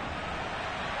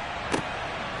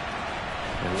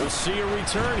 And we'll see a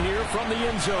return here from the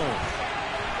end zone.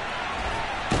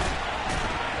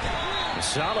 A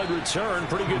solid return,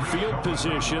 pretty good field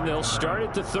position. They'll start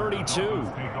at the 32.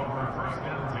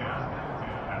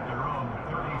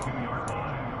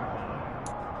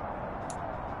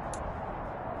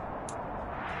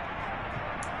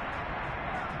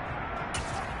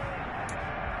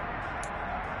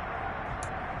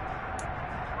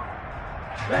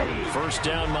 First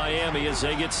down Miami as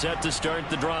they get set to start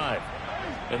the drive.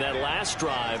 And that last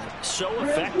drive, so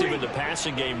effective in the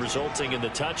passing game, resulting in the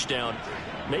touchdown.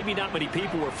 Maybe not many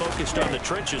people were focused on the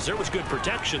trenches. There was good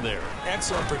protection there.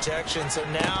 Excellent protection. So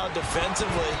now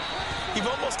defensively, you've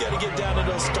almost got to get down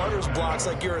to those starters blocks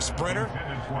like you're a sprinter.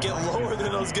 Get lower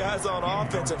than those guys on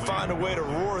offense and find a way to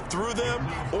roar through them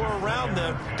or around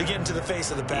them to get into the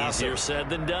face of the passer. Easier said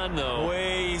than done, though.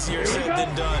 Way easier said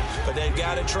than done. But they've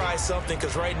got to try something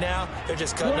because right now they're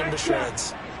just cutting them to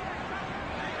shreds.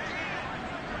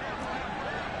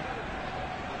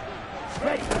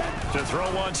 To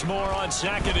throw once more on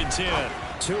 2nd and 10.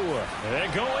 Tua,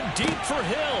 and going deep for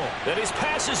Hill. And his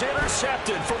pass is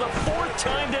intercepted for the 4th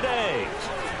time today.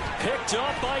 Picked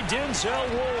up by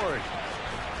Denzel Ward.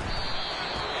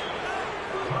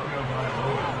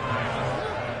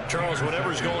 Charles,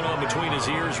 whatever's going on between his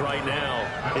ears right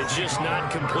now, it's just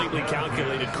not completely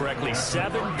calculated correctly.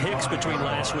 7 picks between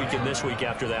last week and this week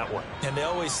after that one. And they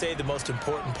always say the most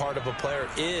important part of a player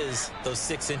is those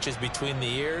 6 inches between the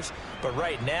ears. But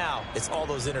right now, it's all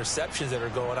those interceptions that are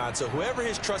going on. So whoever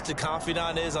his trusted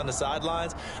confidant is on the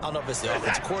sidelines, I don't know if it's the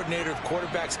offensive coordinator, the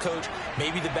quarterback's coach,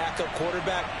 maybe the backup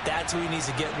quarterback, that's who he needs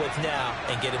to get with now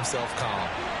and get himself calm.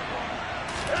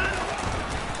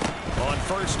 On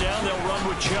 1st down, they'll run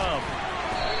with Chubb.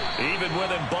 Even with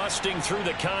him busting through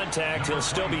the contact, he'll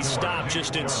still be stopped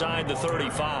just inside the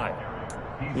 35.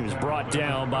 He was brought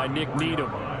down by Nick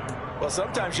Needham. Well,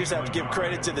 sometimes you just have to give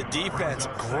credit to the defense.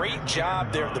 Great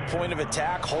job there at the point of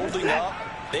attack, holding up.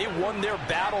 They won their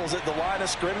battles at the line of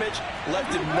scrimmage,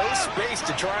 left him no space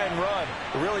to try and run.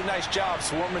 A really nice job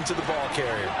swarming to the ball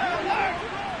carrier.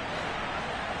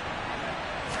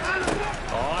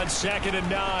 On 2nd and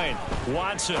 9,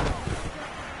 Watson.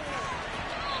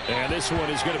 And this one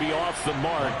is going to be off the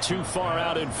mark, too far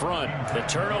out in front. The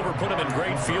turnover put them in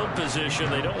great field position.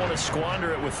 They don't want to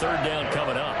squander it with 3rd down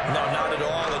coming up. No, not at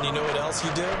all. And you know what else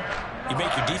you do? You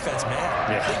make your defense mad.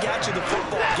 Yeah. They got you the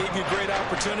football, gave you a great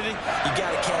opportunity. You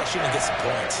got to cash in and get some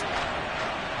points.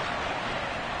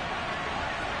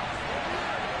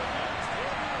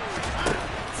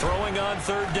 Throwing on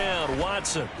 3rd down,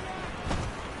 Watson.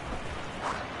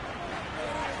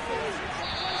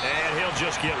 And he'll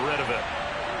just get rid of it.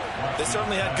 They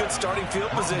certainly had good starting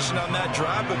field position on that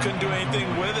drive, but couldn't do anything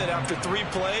with it after 3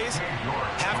 plays.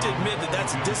 Have to admit that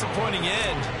that's a disappointing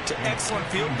end to excellent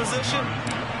field position.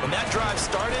 When that drive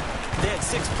started, they had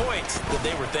 6 points that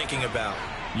they were thinking about.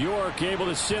 York able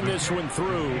to send this one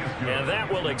through, and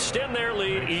that will extend their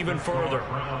lead even further.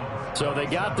 So they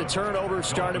got the turnover,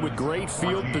 started with great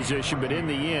field position, but in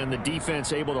the end, the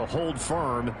defense able to hold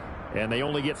firm, and they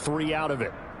only get 3 out of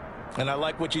it. And I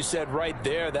like what you said right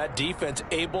there. That defense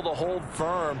able to hold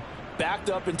firm, backed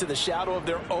up into the shadow of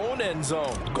their own end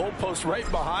zone. Goalpost right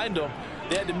behind them.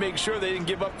 They had to make sure they didn't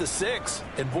give up the 6.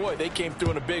 And, boy, they came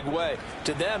through in a big way.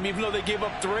 To them, even though they gave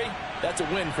up 3, that's a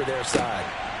win for their side.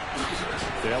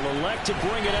 They'll elect to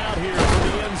bring it out here for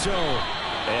the end zone.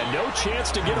 And no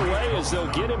chance to get away as they'll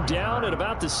get him down at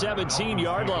about the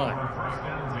 17-yard line. At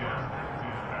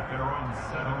their own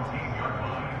 17-yard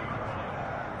line.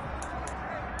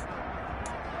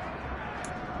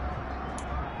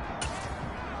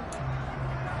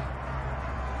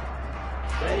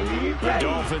 The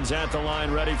Dolphins at the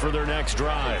line ready for their next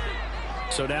drive.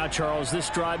 So now, Charles, this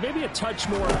drive maybe a touch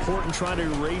more important, trying to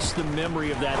erase the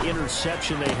memory of that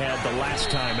interception they had the last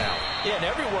time out. Yeah, and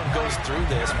everyone goes through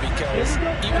this because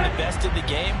even the best in the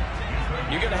game,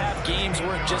 you're going to have games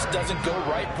where it just doesn't go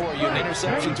right for you and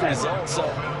interceptions result. So,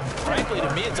 frankly,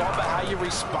 to me, it's all about how you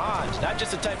respond, not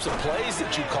just the types of plays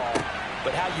that you call,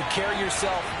 but how you carry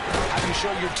yourself, how you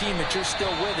show your team that you're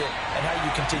still with it, and how you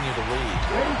continue to lead.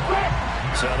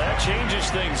 So that changes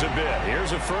things a bit.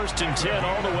 Here's a 1st and 10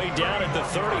 all the way down at the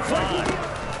 35.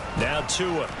 Now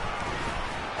Tua.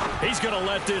 He's going to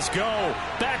let this go.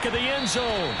 Back of the end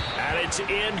zone. And it's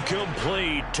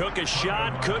incomplete. Took a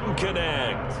shot, couldn't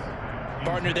connect.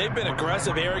 Partner, they've been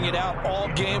aggressive, airing it out all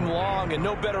game long, and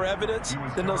no better evidence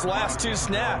than those last 2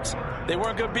 snaps. They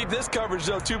weren't going to beat this coverage,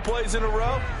 though. 2 plays in a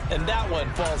row, and that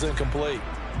one falls incomplete.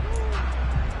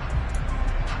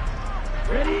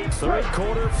 Ready, 3rd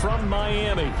quarter from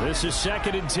Miami. This is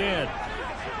 2nd and 10.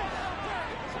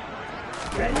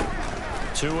 ready,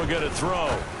 Tua going to throw.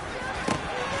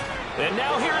 And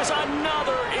now here is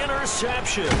another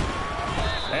interception.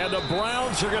 And the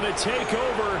Browns are going to take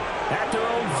over at their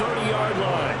own 30-yard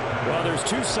line. Well, there's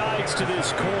 2 sides to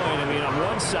this coin. I mean, on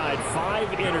one side, 5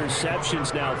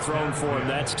 interceptions now thrown for him.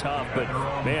 That's tough. But,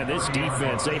 man, this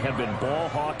defense, they have been ball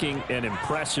hawking and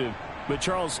impressive. But,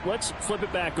 Charles, let's flip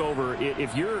it back over.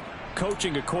 If you're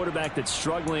coaching a quarterback that's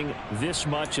struggling this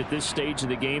much at this stage of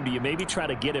the game, do you maybe try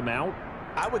to get him out?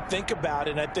 I would think about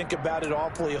it, and I think about it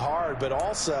awfully hard, but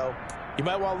also you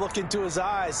might want to look into his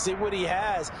eyes, see what he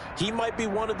has. He might be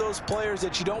one of those players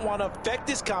that you don't want to affect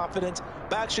his confidence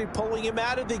by actually pulling him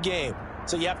out of the game.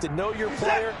 So you have to know your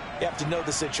player. You have to know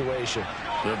the situation.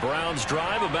 The Browns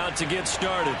drive about to get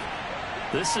started.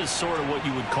 This is sort of what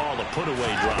you would call a put-away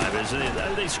drive.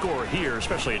 As they score here,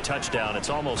 especially a touchdown, it's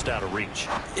almost out of reach.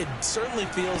 It certainly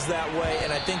feels that way,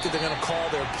 and I think that they're going to call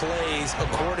their plays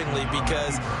accordingly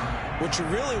because What you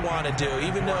really want to do,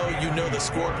 even though you know the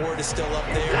scoreboard is still up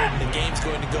there and the game's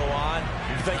going to go on,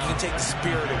 you think you can take the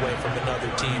spirit away from another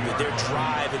team, that their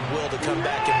drive and will to come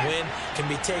back and win can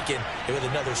be taken with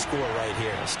another score right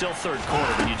here. Still third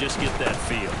quarter, but you just get that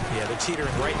feel. Yeah, they're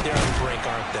teetering right there on the brink,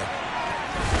 aren't they?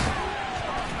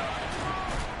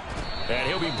 And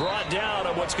he'll be brought down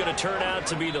on what's going to turn out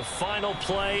to be the final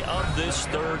play of this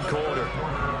third quarter.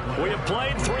 We have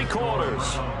played 3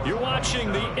 quarters. You're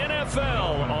watching the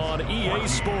NFL on EA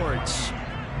Sports.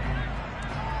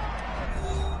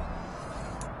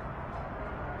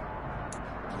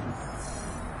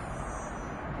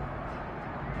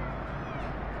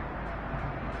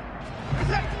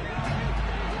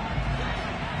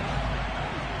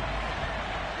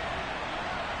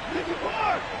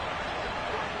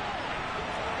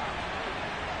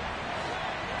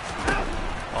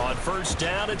 On first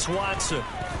down, it's Watson.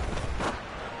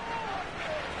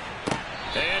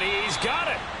 And he's got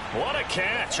it. What a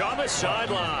catch on the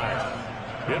sideline.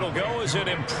 It'll go as an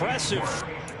impressive...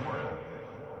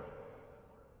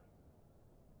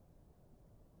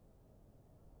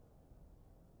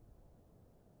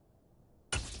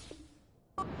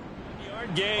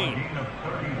 yard gain. Gain of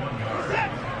 31 yards.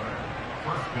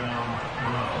 First down,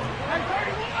 throw.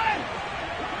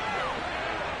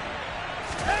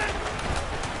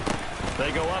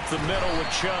 They go up the middle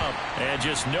with Chubb, and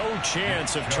just no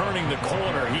chance of turning the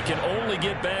corner. He can only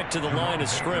get back to the line of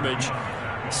scrimmage.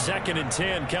 2nd and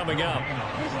 10 coming up.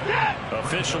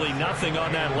 Officially nothing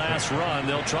on that last run.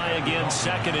 They'll try again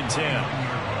 2nd and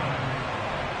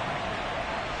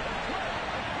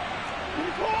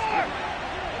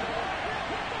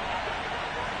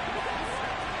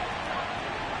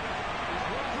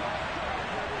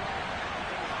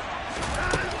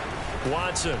 10.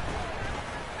 Watson.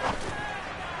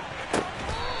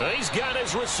 He's got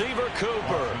his receiver,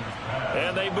 Cooper.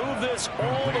 And they move this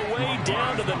all the way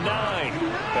down to the 9.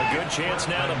 A good chance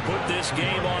now to put this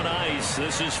game on ice.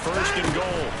 This is 1st and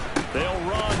goal. They'll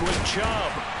run with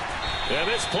Chubb. And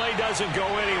this play doesn't go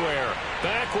anywhere.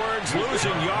 Backwards,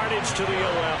 losing yardage to the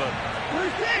 11.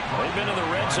 They've been in the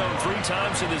red zone 3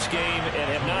 times in this game and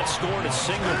have not scored a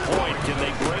single point. Can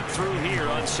they break through here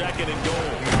on 2nd and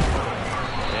goal?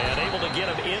 And able to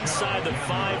get him inside the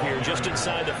 5 here, just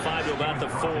inside the 5 to about the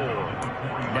 4.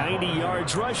 90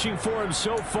 yards rushing for him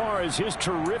so far as his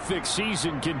terrific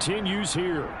season continues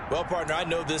here. Well, partner, I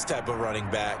know this type of running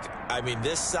back. I mean,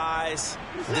 this size,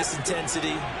 this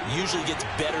intensity usually gets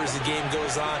better as the game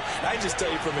goes on. I just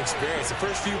tell you from experience, the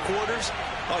first few quarters,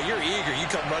 oh, you're eager. You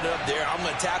come running up there, I'm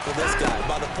going to tackle this guy.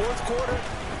 By the 4th quarter,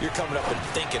 you're coming up and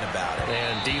thinking about it.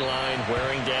 And D-line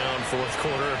wearing down 4th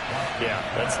quarter. Yeah,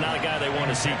 that's not a guy they want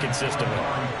to see consistently.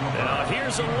 Now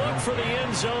here's a look for the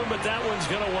end zone, but that one's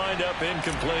going to wind up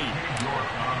incomplete.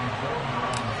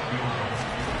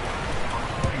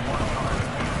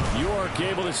 York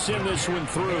able to send this one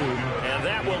through, and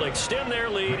that will extend their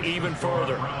lead even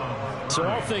further. So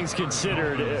all things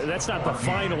considered, that's not the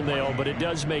final nail, but it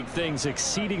does make things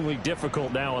exceedingly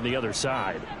difficult now on the other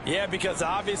side. Yeah, because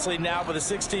obviously now with a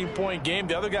 16-point game,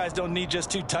 the other guys don't need just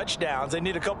 2 touchdowns. They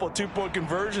need a couple of 2-point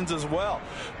conversions as well.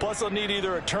 Plus, they'll need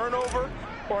either a turnover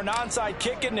or an onside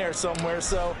kick in there somewhere.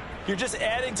 So you're just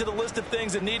adding to the list of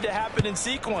things that need to happen in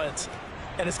sequence.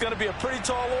 And it's going to be a pretty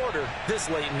tall order this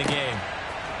late in the game.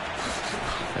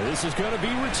 And this is going to be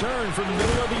returned from the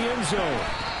middle of the end zone.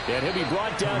 And he'll be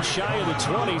brought down shy of the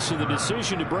 20, so the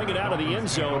decision to bring it out of the end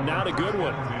zone, not a good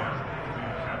one.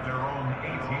 At their own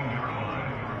 18-yard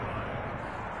line.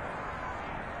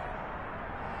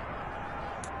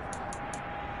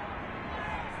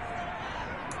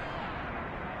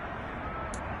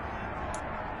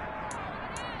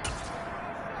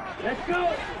 Let's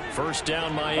go. First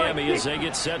down Miami as they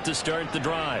get set to start the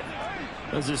drive.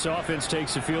 As this offense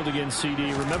takes the field against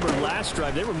CD. Remember last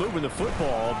drive they were moving the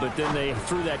football, but then they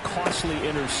threw that costly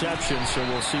interception, so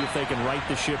we'll see if they can right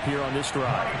the ship here on this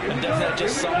drive. And doesn't that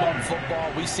just sum up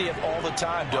football? We see it all the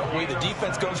time, don't we? The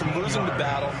defense goes from losing the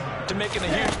battle to making a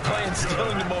huge play and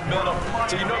stealing the momentum.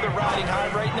 So you know they're riding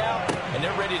high right now, and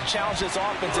they're ready to challenge this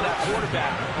offense and that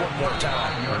quarterback one more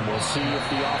time. And we'll see if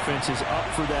the offense is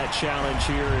up for that challenge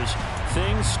here as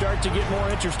things start to get more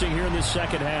interesting here in this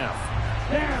second half.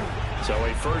 So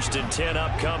a 1st and 10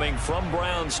 upcoming from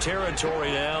Browns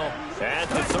territory now at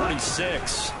the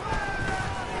 36.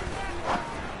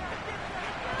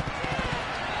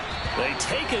 They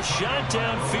take a shot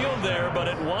downfield there, but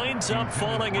it winds up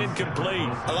falling incomplete.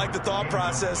 I like the thought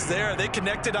process there. They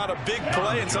connected on a big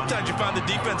play, and sometimes you find the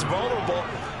defense vulnerable.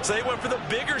 So they went for the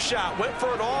bigger shot, went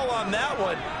for it all on that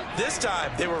one. This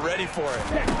time, they were ready for it.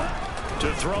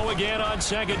 To throw again on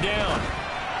 2nd down.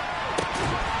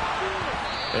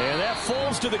 And that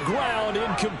falls to the ground,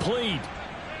 incomplete.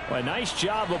 A nice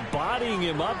job of bodying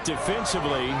him up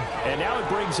defensively, and now it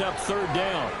brings up third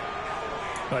down.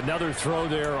 Another throw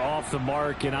there off the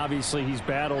mark, and obviously he's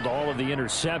battled all of the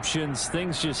interceptions.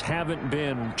 Things just haven't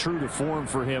been true to form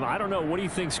for him. I don't know. What do you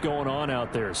think's going on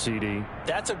out there, CD?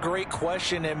 That's a great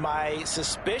question, and my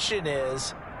suspicion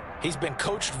is he's been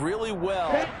coached really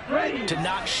well to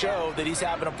not show that he's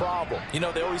having a problem. You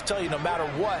know, they always tell you no matter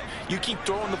what, you keep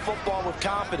throwing the football with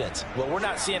confidence. Well, we're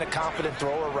not seeing a confident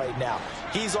thrower right now.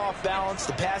 He's off balance,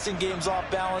 the passing game's off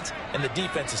balance, and the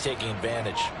defense is taking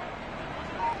advantage.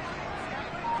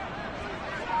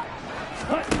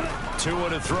 Two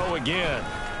to throw again.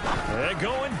 And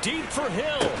going deep for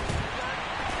Hill.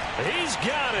 He's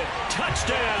got it.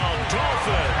 Touchdown,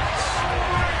 Dolphins.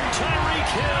 Tyreek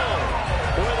Hill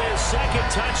with his second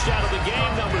touchdown of the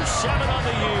game, number 7 on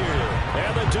the year.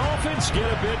 And the Dolphins get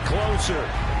a bit closer.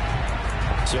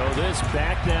 So this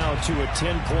back now to a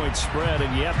 10-point spread,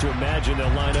 and you have to imagine they'll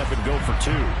line up and go for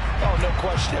 2. Oh, no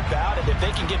question about it. If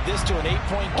they can get this to an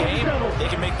 8-point game, they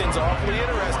can make things awfully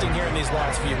interesting here in these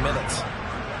last few minutes.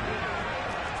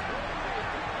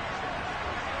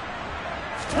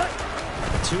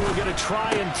 Two are going to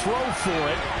try and throw for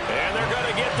it, and they're going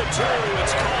to get the 2.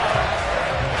 It's caught.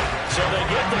 So they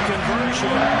get the conversion,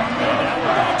 and now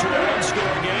we're back to a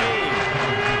one-score game.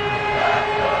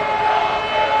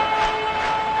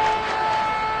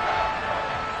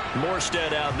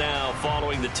 Morstead out now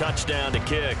following the touchdown to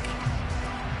kick.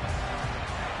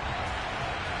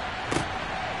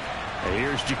 And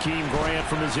here's Jakeem Grant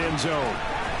from his end zone.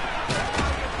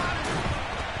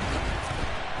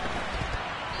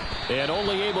 And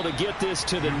only able to get this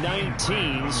to the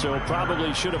 19, so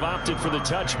probably should have opted for the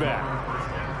touchback.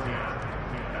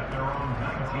 At their own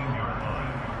 19-yard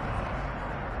line.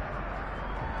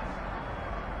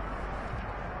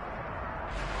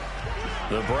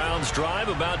 The Browns drive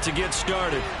about to get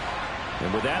started. And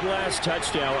with that last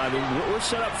touchdown, I mean, we're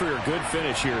set up for a good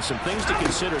finish here. Some things to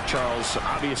consider, Charles.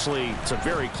 Obviously, it's a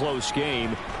very close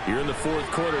game. You're in the fourth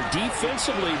quarter.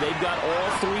 Defensively, they've got all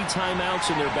 3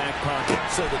 timeouts in their back pocket.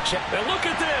 So the check. And look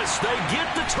at this. They get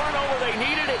the turnover they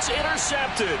needed. It's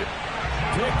intercepted.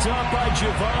 Picked up by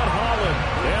Javon Holland.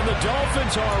 And the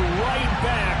Dolphins are right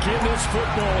back in this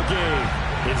football game.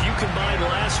 If you combine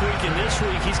last week and this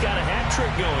week, he's got a hat trick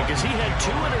going because he had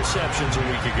 2 interceptions a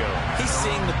week ago. He's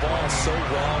seeing the ball so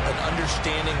well and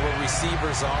understanding where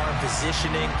receivers are and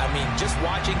positioning. I mean, just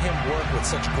watching him work with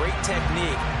such great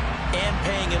technique and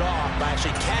paying it off by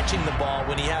actually catching the ball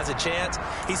when he has a chance,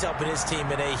 he's helping his team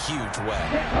in a huge way.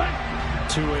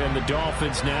 Tua and the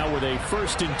Dolphins now with a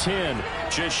 1st and 10,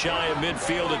 just shy of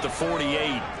midfield at the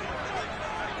 48.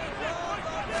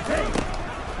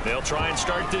 They'll try and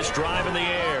start this drive in the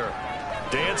air.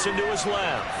 Dancing to his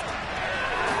left.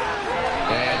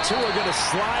 And Tua going to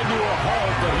slide to a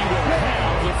halt, but he will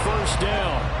have the first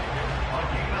down.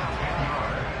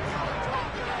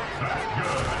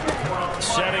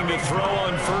 Setting to throw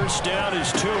on first down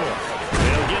is Tua.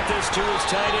 He'll get this to his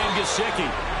tight end, Gesicki.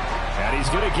 And he's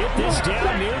going to get this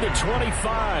down near the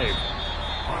 25.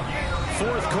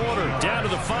 Fourth quarter, down to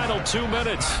the final 2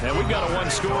 minutes, and we've got a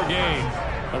one-score game.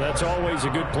 Well, that's always a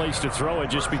good place to throw it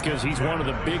just because he's one of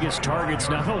the biggest targets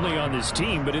not only on this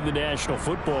team but in the National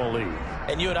Football League.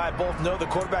 And you and I both know the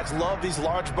quarterbacks love these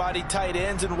large-body tight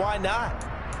ends, and why not?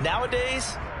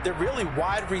 Nowadays, they're really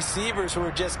wide receivers who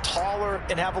are just taller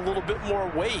and have a little bit more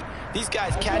weight. These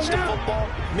guys catch the football,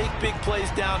 make big plays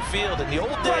downfield. In the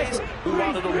old days, we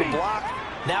wanted them to block.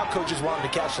 Now coaches want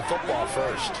them to catch the football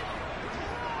first.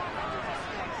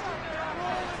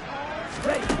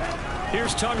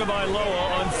 Here's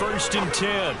Tagovailoa on 1st and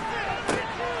 10.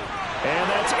 And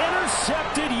that's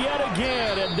intercepted yet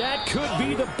again, and that could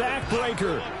be the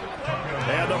backbreaker.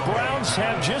 And the Browns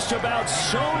have just about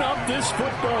sewn up this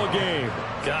football game.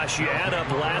 Gosh, you add up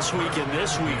last week and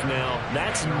this week now.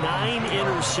 That's 9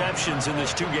 interceptions in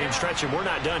this 2-game stretch, and we're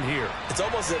not done here. It's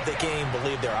almost as if they can't even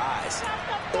believe their eyes.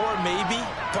 Or maybe,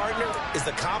 partner, is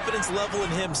the confidence level in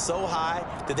him so high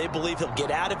that they believe he'll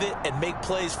get out of it and make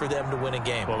plays for them to win a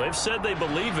game. Well, they've said they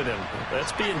believe in him.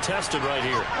 That's being tested right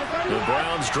here. The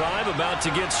Browns drive about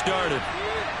to get started.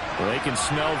 Well, they can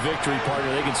smell victory,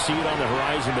 partner. They can see it on the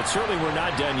horizon, but certainly we're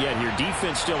not done yet here.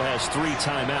 Defense still has 3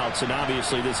 timeouts, and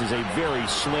obviously this is a very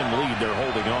slim lead they're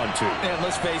holding on to. And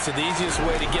let's face it, the easiest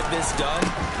way to get this done,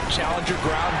 challenge your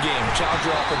ground game. Challenge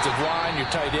your offensive line, your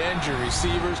tight ends, your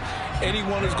receivers.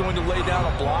 Anyone who's going to lay down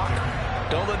a block,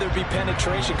 don't let there be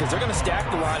penetration because they're going to stack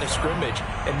the line of scrimmage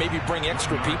and maybe bring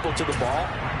extra people to the ball.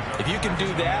 If you can do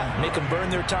that, make them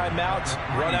burn their timeouts,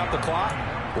 run out the clock,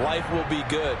 life will be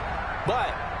good.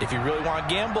 But if you really want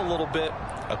to gamble a little bit,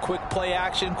 A quick play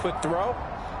action, quick throw.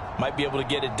 Might be able to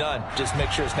get it done. Just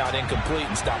make sure it's not incomplete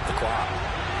and stop the clock.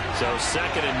 So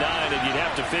 2nd and 9, and you'd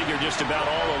have to figure just about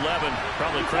all 11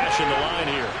 probably crashing the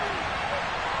line here.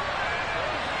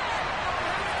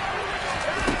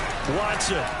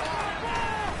 Watson.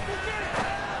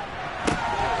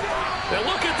 Now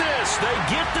look at this. They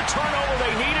get the turnover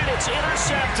they needed. It's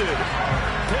intercepted.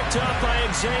 Picked up by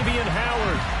Xavier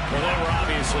Howard. Well, they were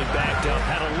obviously backed up.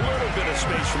 Had a little bit of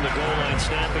space from the goal line,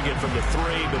 snapping it from the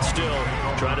 3, but still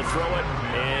trying to throw it.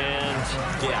 And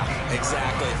yeah,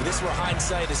 exactly. If this were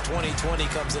hindsight as 2020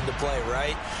 comes into play,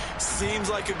 right? Seems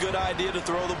like a good idea to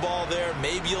throw the ball there.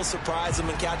 Maybe you'll surprise them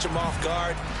and catch them off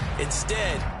guard.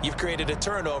 Instead, you've created a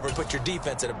turnover and put your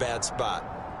defense in a bad spot.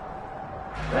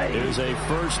 There's a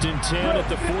 1st and 10 at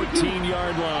the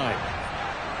 14-yard line.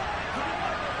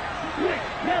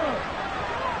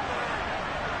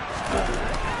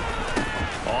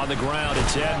 On the ground,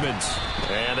 it's Edmonds.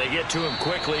 And they get to him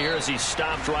quickly here as he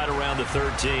stopped right around the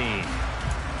 13.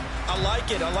 I like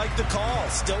it. I like the call.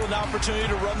 Still an opportunity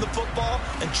to run the football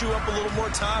and chew up a little more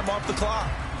time off the clock.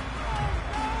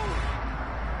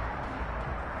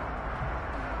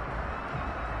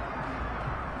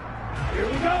 Here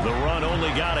we go. The run only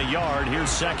got a yard. Here's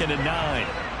 2nd and 9.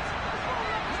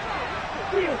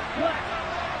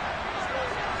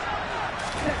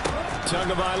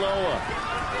 Tagovailoa.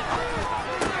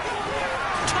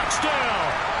 Touchdown!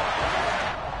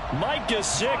 Mike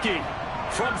Gesicki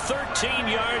from 13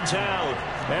 yards out.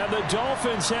 And the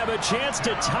Dolphins have a chance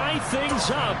to tie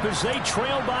things up as they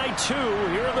trail by 2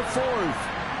 here in the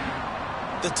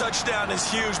 4th. The touchdown is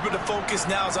huge, but the focus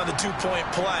now is on the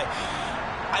two-point play.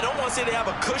 I don't want to say they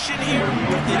have a cushion here,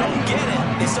 but if they don't get it,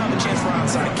 they still have a chance for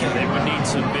onside kick. They would need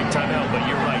some big-time help, but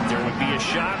you're right. There would be a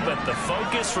shot, but the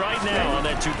focus right now on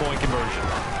that two-point conversion.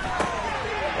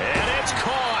 And it's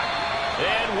caught.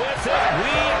 And with it,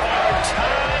 we are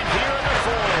tied here in the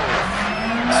 4th.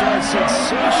 So a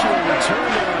sensational return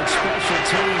there on special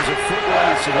teams. A foot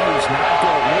race, and he was not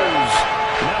going to lose.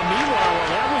 Now, meanwhile,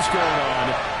 while that was going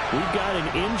on, we've got an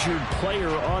injured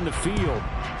player on the field.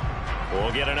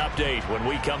 We'll get an update when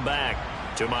we come back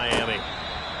to Miami.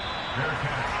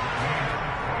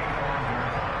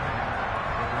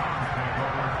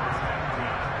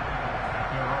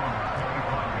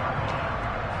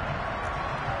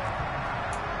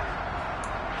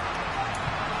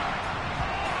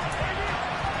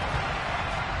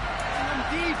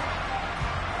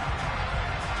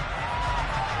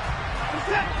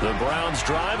 The Browns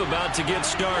drive about to get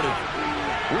started.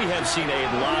 We have seen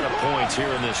a lot of points here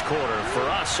in this quarter. For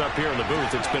us up here in the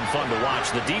booth, it's been fun to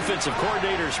watch. The defensive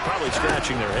coordinators probably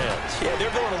scratching their heads. Yeah,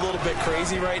 they're going a little bit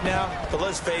crazy right now. But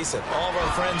let's face it, all of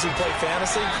our friends who play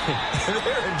fantasy,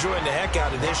 they're enjoying the heck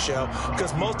out of this show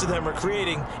because most of them are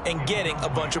creating and getting a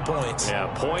bunch of points. Yeah,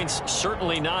 points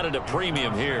certainly not at a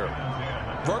premium here.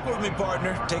 Work with me,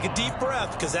 partner. Take a deep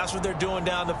breath because that's what they're doing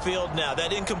down the field now.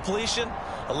 That incompletion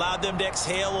allowed them to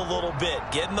exhale a little bit.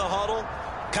 Get in the huddle.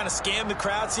 Kind of scan the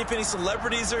crowd, see if any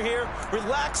celebrities are here.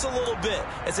 Relax a little bit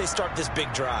as they start this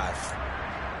big drive.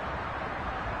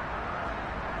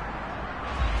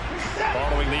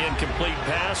 Following the incomplete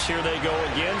pass, here they go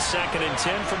again. 2nd and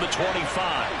 10 from the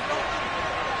 25.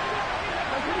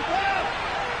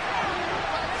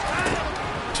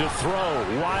 To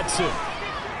throw, Watson.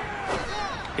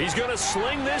 He's going to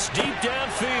sling this deep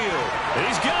downfield.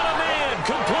 He's got a man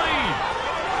complete.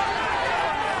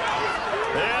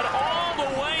 And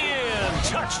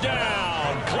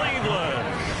touchdown, Cleveland.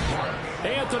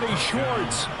 Anthony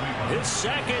Schwartz, his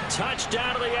 2nd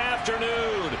touchdown of the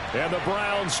afternoon. And the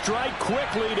Browns strike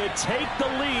quickly to take the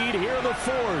lead here in the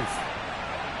 4th.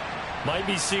 Might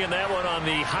be seeing that one on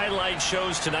the highlight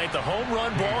shows tonight. The home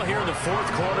run ball here in the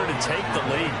 4th quarter to take the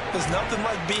lead. There's nothing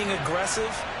like being aggressive,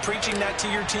 preaching that to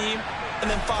your team, and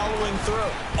then following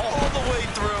through. All the way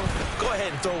through. Go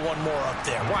ahead and throw one more up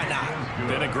there. Why not?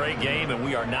 Been a great game, and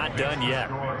we are not done yet.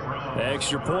 The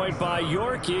extra point by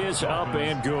York is up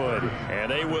and good.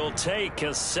 And they will take a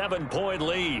 7-point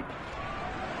lead.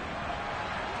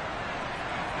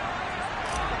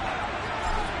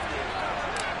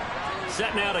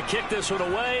 Set now to kick this one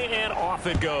away, and off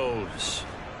it goes.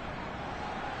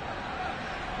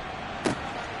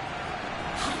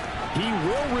 He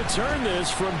will return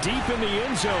this from deep in the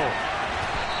end zone.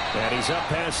 And he's up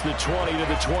past the 20 to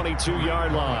the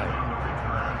 22-yard line.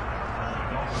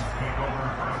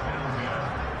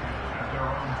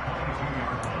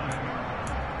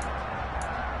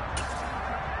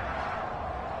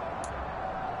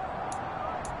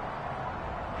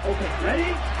 Okay,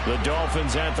 ready? The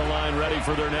Dolphins at the line, ready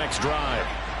for their next drive.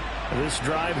 This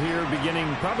drive here beginning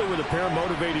probably with a pair of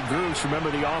motivated groups. Remember,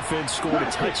 the offense scored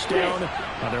a touchdown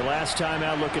on their last time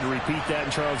out, looking to repeat that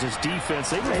in Charles's defense.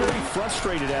 They were very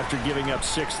frustrated after giving up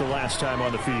 6 the last time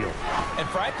on the field. And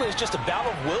frankly, it's just a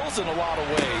battle of wills in a lot of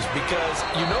ways because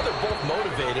you know they're both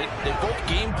motivated. They both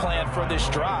game plan for this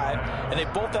drive, and they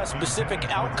both have specific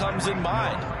outcomes in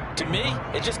mind. To me,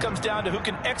 it just comes down to who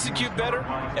can execute better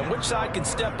and which side can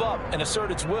step up and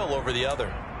assert its will over the other.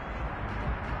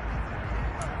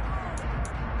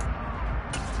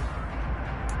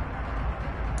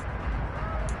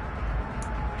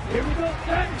 Here we go,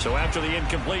 set. So after the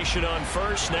incompletion on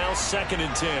first, now 2nd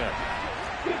and 10.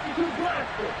 52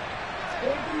 blaster.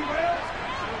 Going to be well.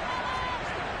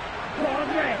 Cross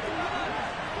red.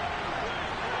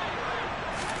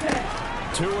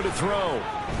 Set. 2 to throw.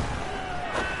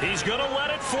 He's going to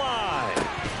let it fly.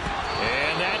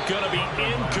 And that's going to be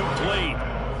incomplete.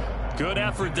 Good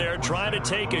effort there, trying to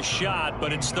take a shot,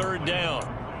 but it's 3rd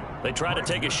down. They try to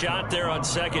take a shot there on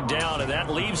 2nd down, and that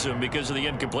leaves them, because of the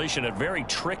incompletion, a very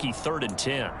tricky 3rd and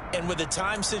 10. And with the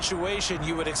time situation,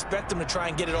 you would expect them to try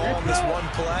and get it all in this one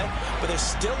play, but there's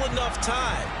still enough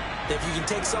time that if you can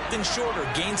take something shorter,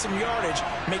 gain some yardage,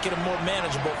 make it a more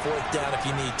manageable 4th down if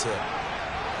you need to.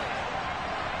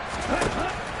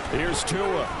 Here's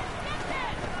Tua.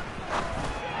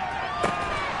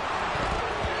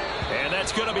 And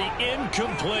that's going to be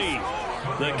incomplete.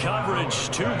 The coverage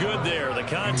too good there. The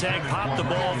contact popped the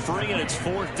ball free, and it's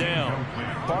 4th down.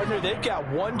 Partner, they've got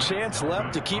one chance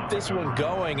left to keep this one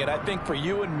going, and I think for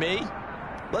you and me,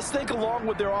 let's think along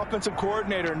with their offensive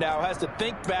coordinator now. Has to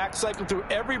think back, cycle through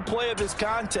every play of this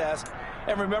contest,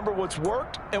 and remember what's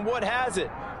worked and what hasn't.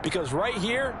 Because right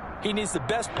here, he needs the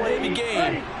best play of the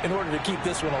game in order to keep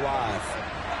this one alive.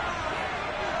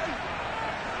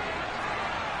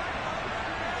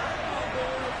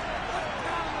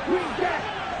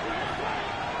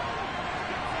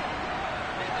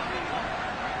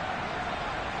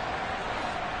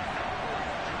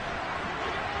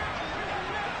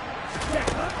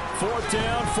 Fourth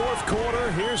down, 4th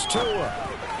quarter. Here's Tua.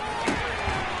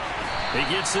 He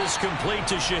gets this complete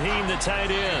to Shaheem, the tight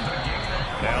end.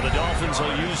 Now the Dolphins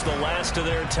will use the last of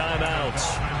their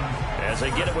timeouts as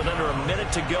they get it with under a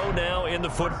minute to go now in the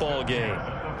football game.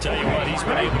 Tell you what, he's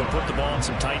been able to put the ball in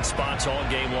some tight spots all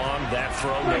game long. That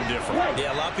throw, no different.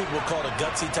 Yeah, a lot of people will call it a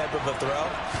gutsy type of a throw.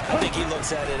 I think he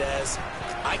looks at it as,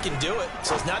 I can do it,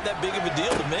 so it's not that big of a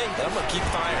deal to me, and I'm going to keep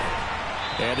firing.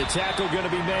 And a tackle going to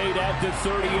be made at the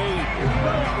 38.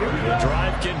 The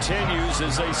drive continues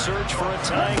as they search for a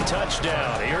tying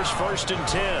touchdown. Here's 1st and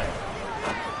 10.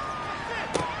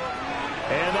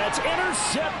 And that's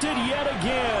intercepted yet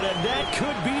again, and that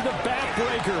could be the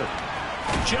backbreaker.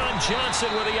 John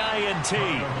Johnson with the INT.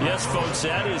 Yes, folks,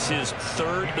 that is his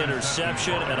 3rd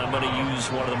interception, and I'm going to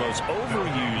use one of the most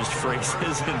overused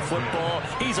phrases in football.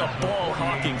 He's a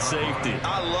ball-hawking safety.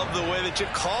 I love the way that you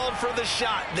called for the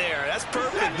shot there. That's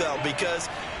perfect, though, because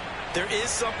there is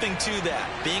something to that.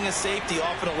 Being a safety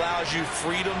often allows you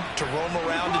freedom to roam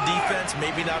around a defense,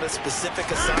 maybe not a specific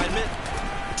assignment.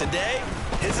 Today,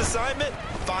 his assignment,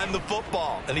 find the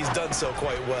football, and he's done so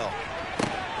quite well.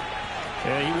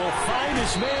 And he will find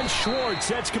his man Schwartz.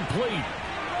 That's complete.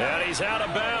 And he's out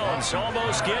of bounds.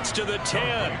 Almost gets to the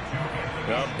 10.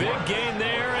 A big gain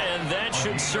there, and that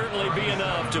should certainly be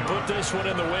enough to put this one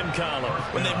in the win column.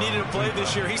 When they've needed a play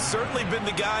this year, he's certainly been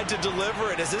the guy to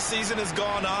deliver it. As this season has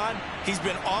gone on, he's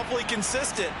been awfully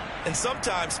consistent and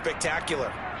sometimes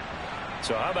spectacular.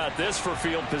 So how about this for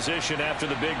field position after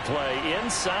the big play?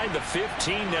 Inside the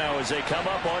 15 now as they come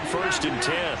up on 1st and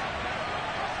 10.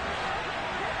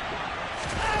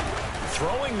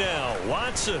 Throwing now,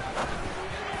 Watson.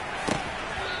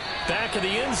 Back of the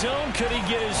end zone. Could he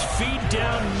get his feet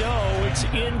down? No, it's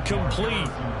incomplete.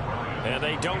 And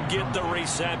they don't get the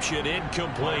reception.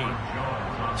 Incomplete.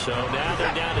 So now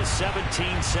they're down to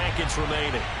 17 seconds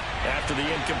remaining. After the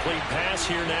incomplete pass,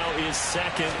 here now is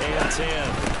 2nd and 10.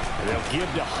 They'll give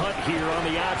to Hunt here on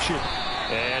the option.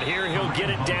 And here he'll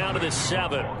get it down to the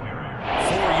 7. 4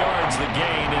 yards the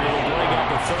gain, and it'll bring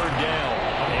up a 3rd down.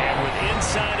 And with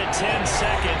inside of 10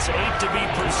 seconds, 8 to be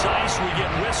precise, we get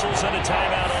whistles and a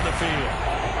timeout on the field.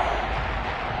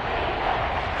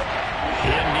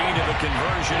 In need of a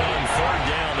conversion on 3rd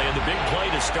down. They had the big play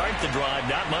to start the drive.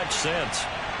 Not much sense.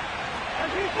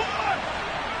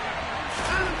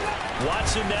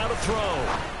 Watson now to throw.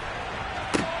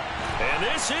 And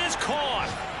this is caught.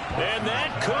 And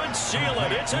that could seal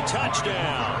it. It's a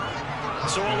touchdown.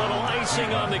 So a little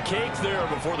icing on the cake there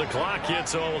before the clock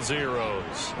hits all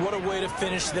zeros. What a way to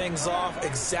finish things off.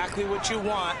 Exactly what you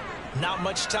want. Not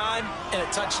much time and a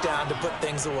touchdown to put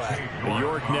things away.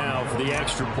 York now for the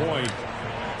extra point.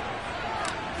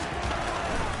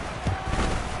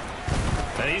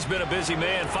 been a busy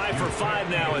man. 5 for 5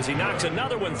 now as he knocks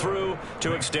another one through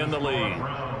to extend the lead.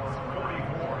 Browns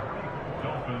 44,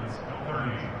 Dolphins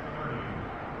 30.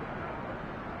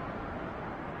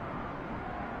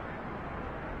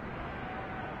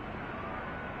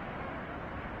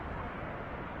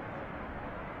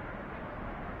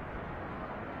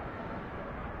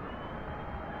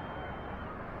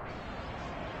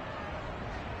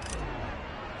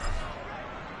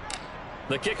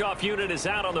 The kickoff unit is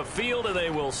out on the field, and they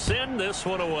will send this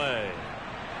one away.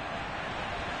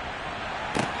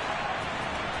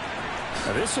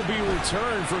 Now this will be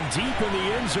returned from deep in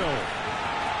the end zone.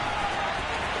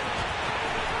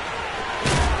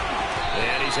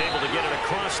 And he's able to get it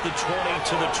across the 20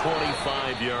 to the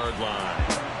 25-yard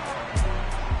line.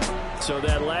 So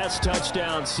that last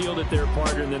touchdown sealed it there,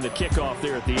 partner, and then the kickoff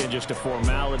there at the end, just a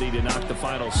formality to knock the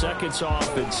final seconds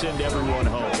off and send everyone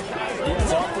home. Yeah,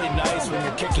 it's awfully nice when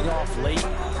you're kicking off late,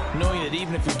 knowing that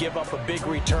even if you give up a big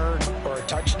return or a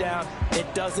touchdown, it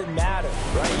doesn't matter,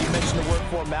 right? You mentioned the word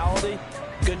formality.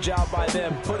 Good job by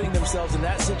them putting themselves in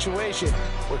that situation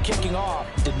where kicking off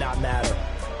did not matter.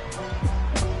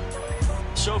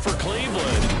 So for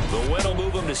Cleveland, the win will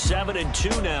move them to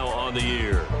 7-2 now on the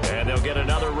year. And they'll get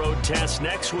another road test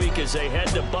next week as they head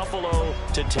to Buffalo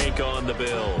to take on the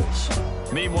Bills.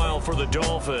 Meanwhile, for the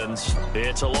Dolphins,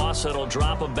 it's a loss that'll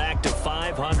drop them back to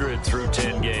 500 through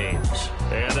 10 games.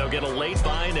 And they'll get a late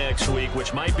bye next week,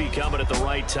 which might be coming at the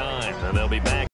right time. And they'll be back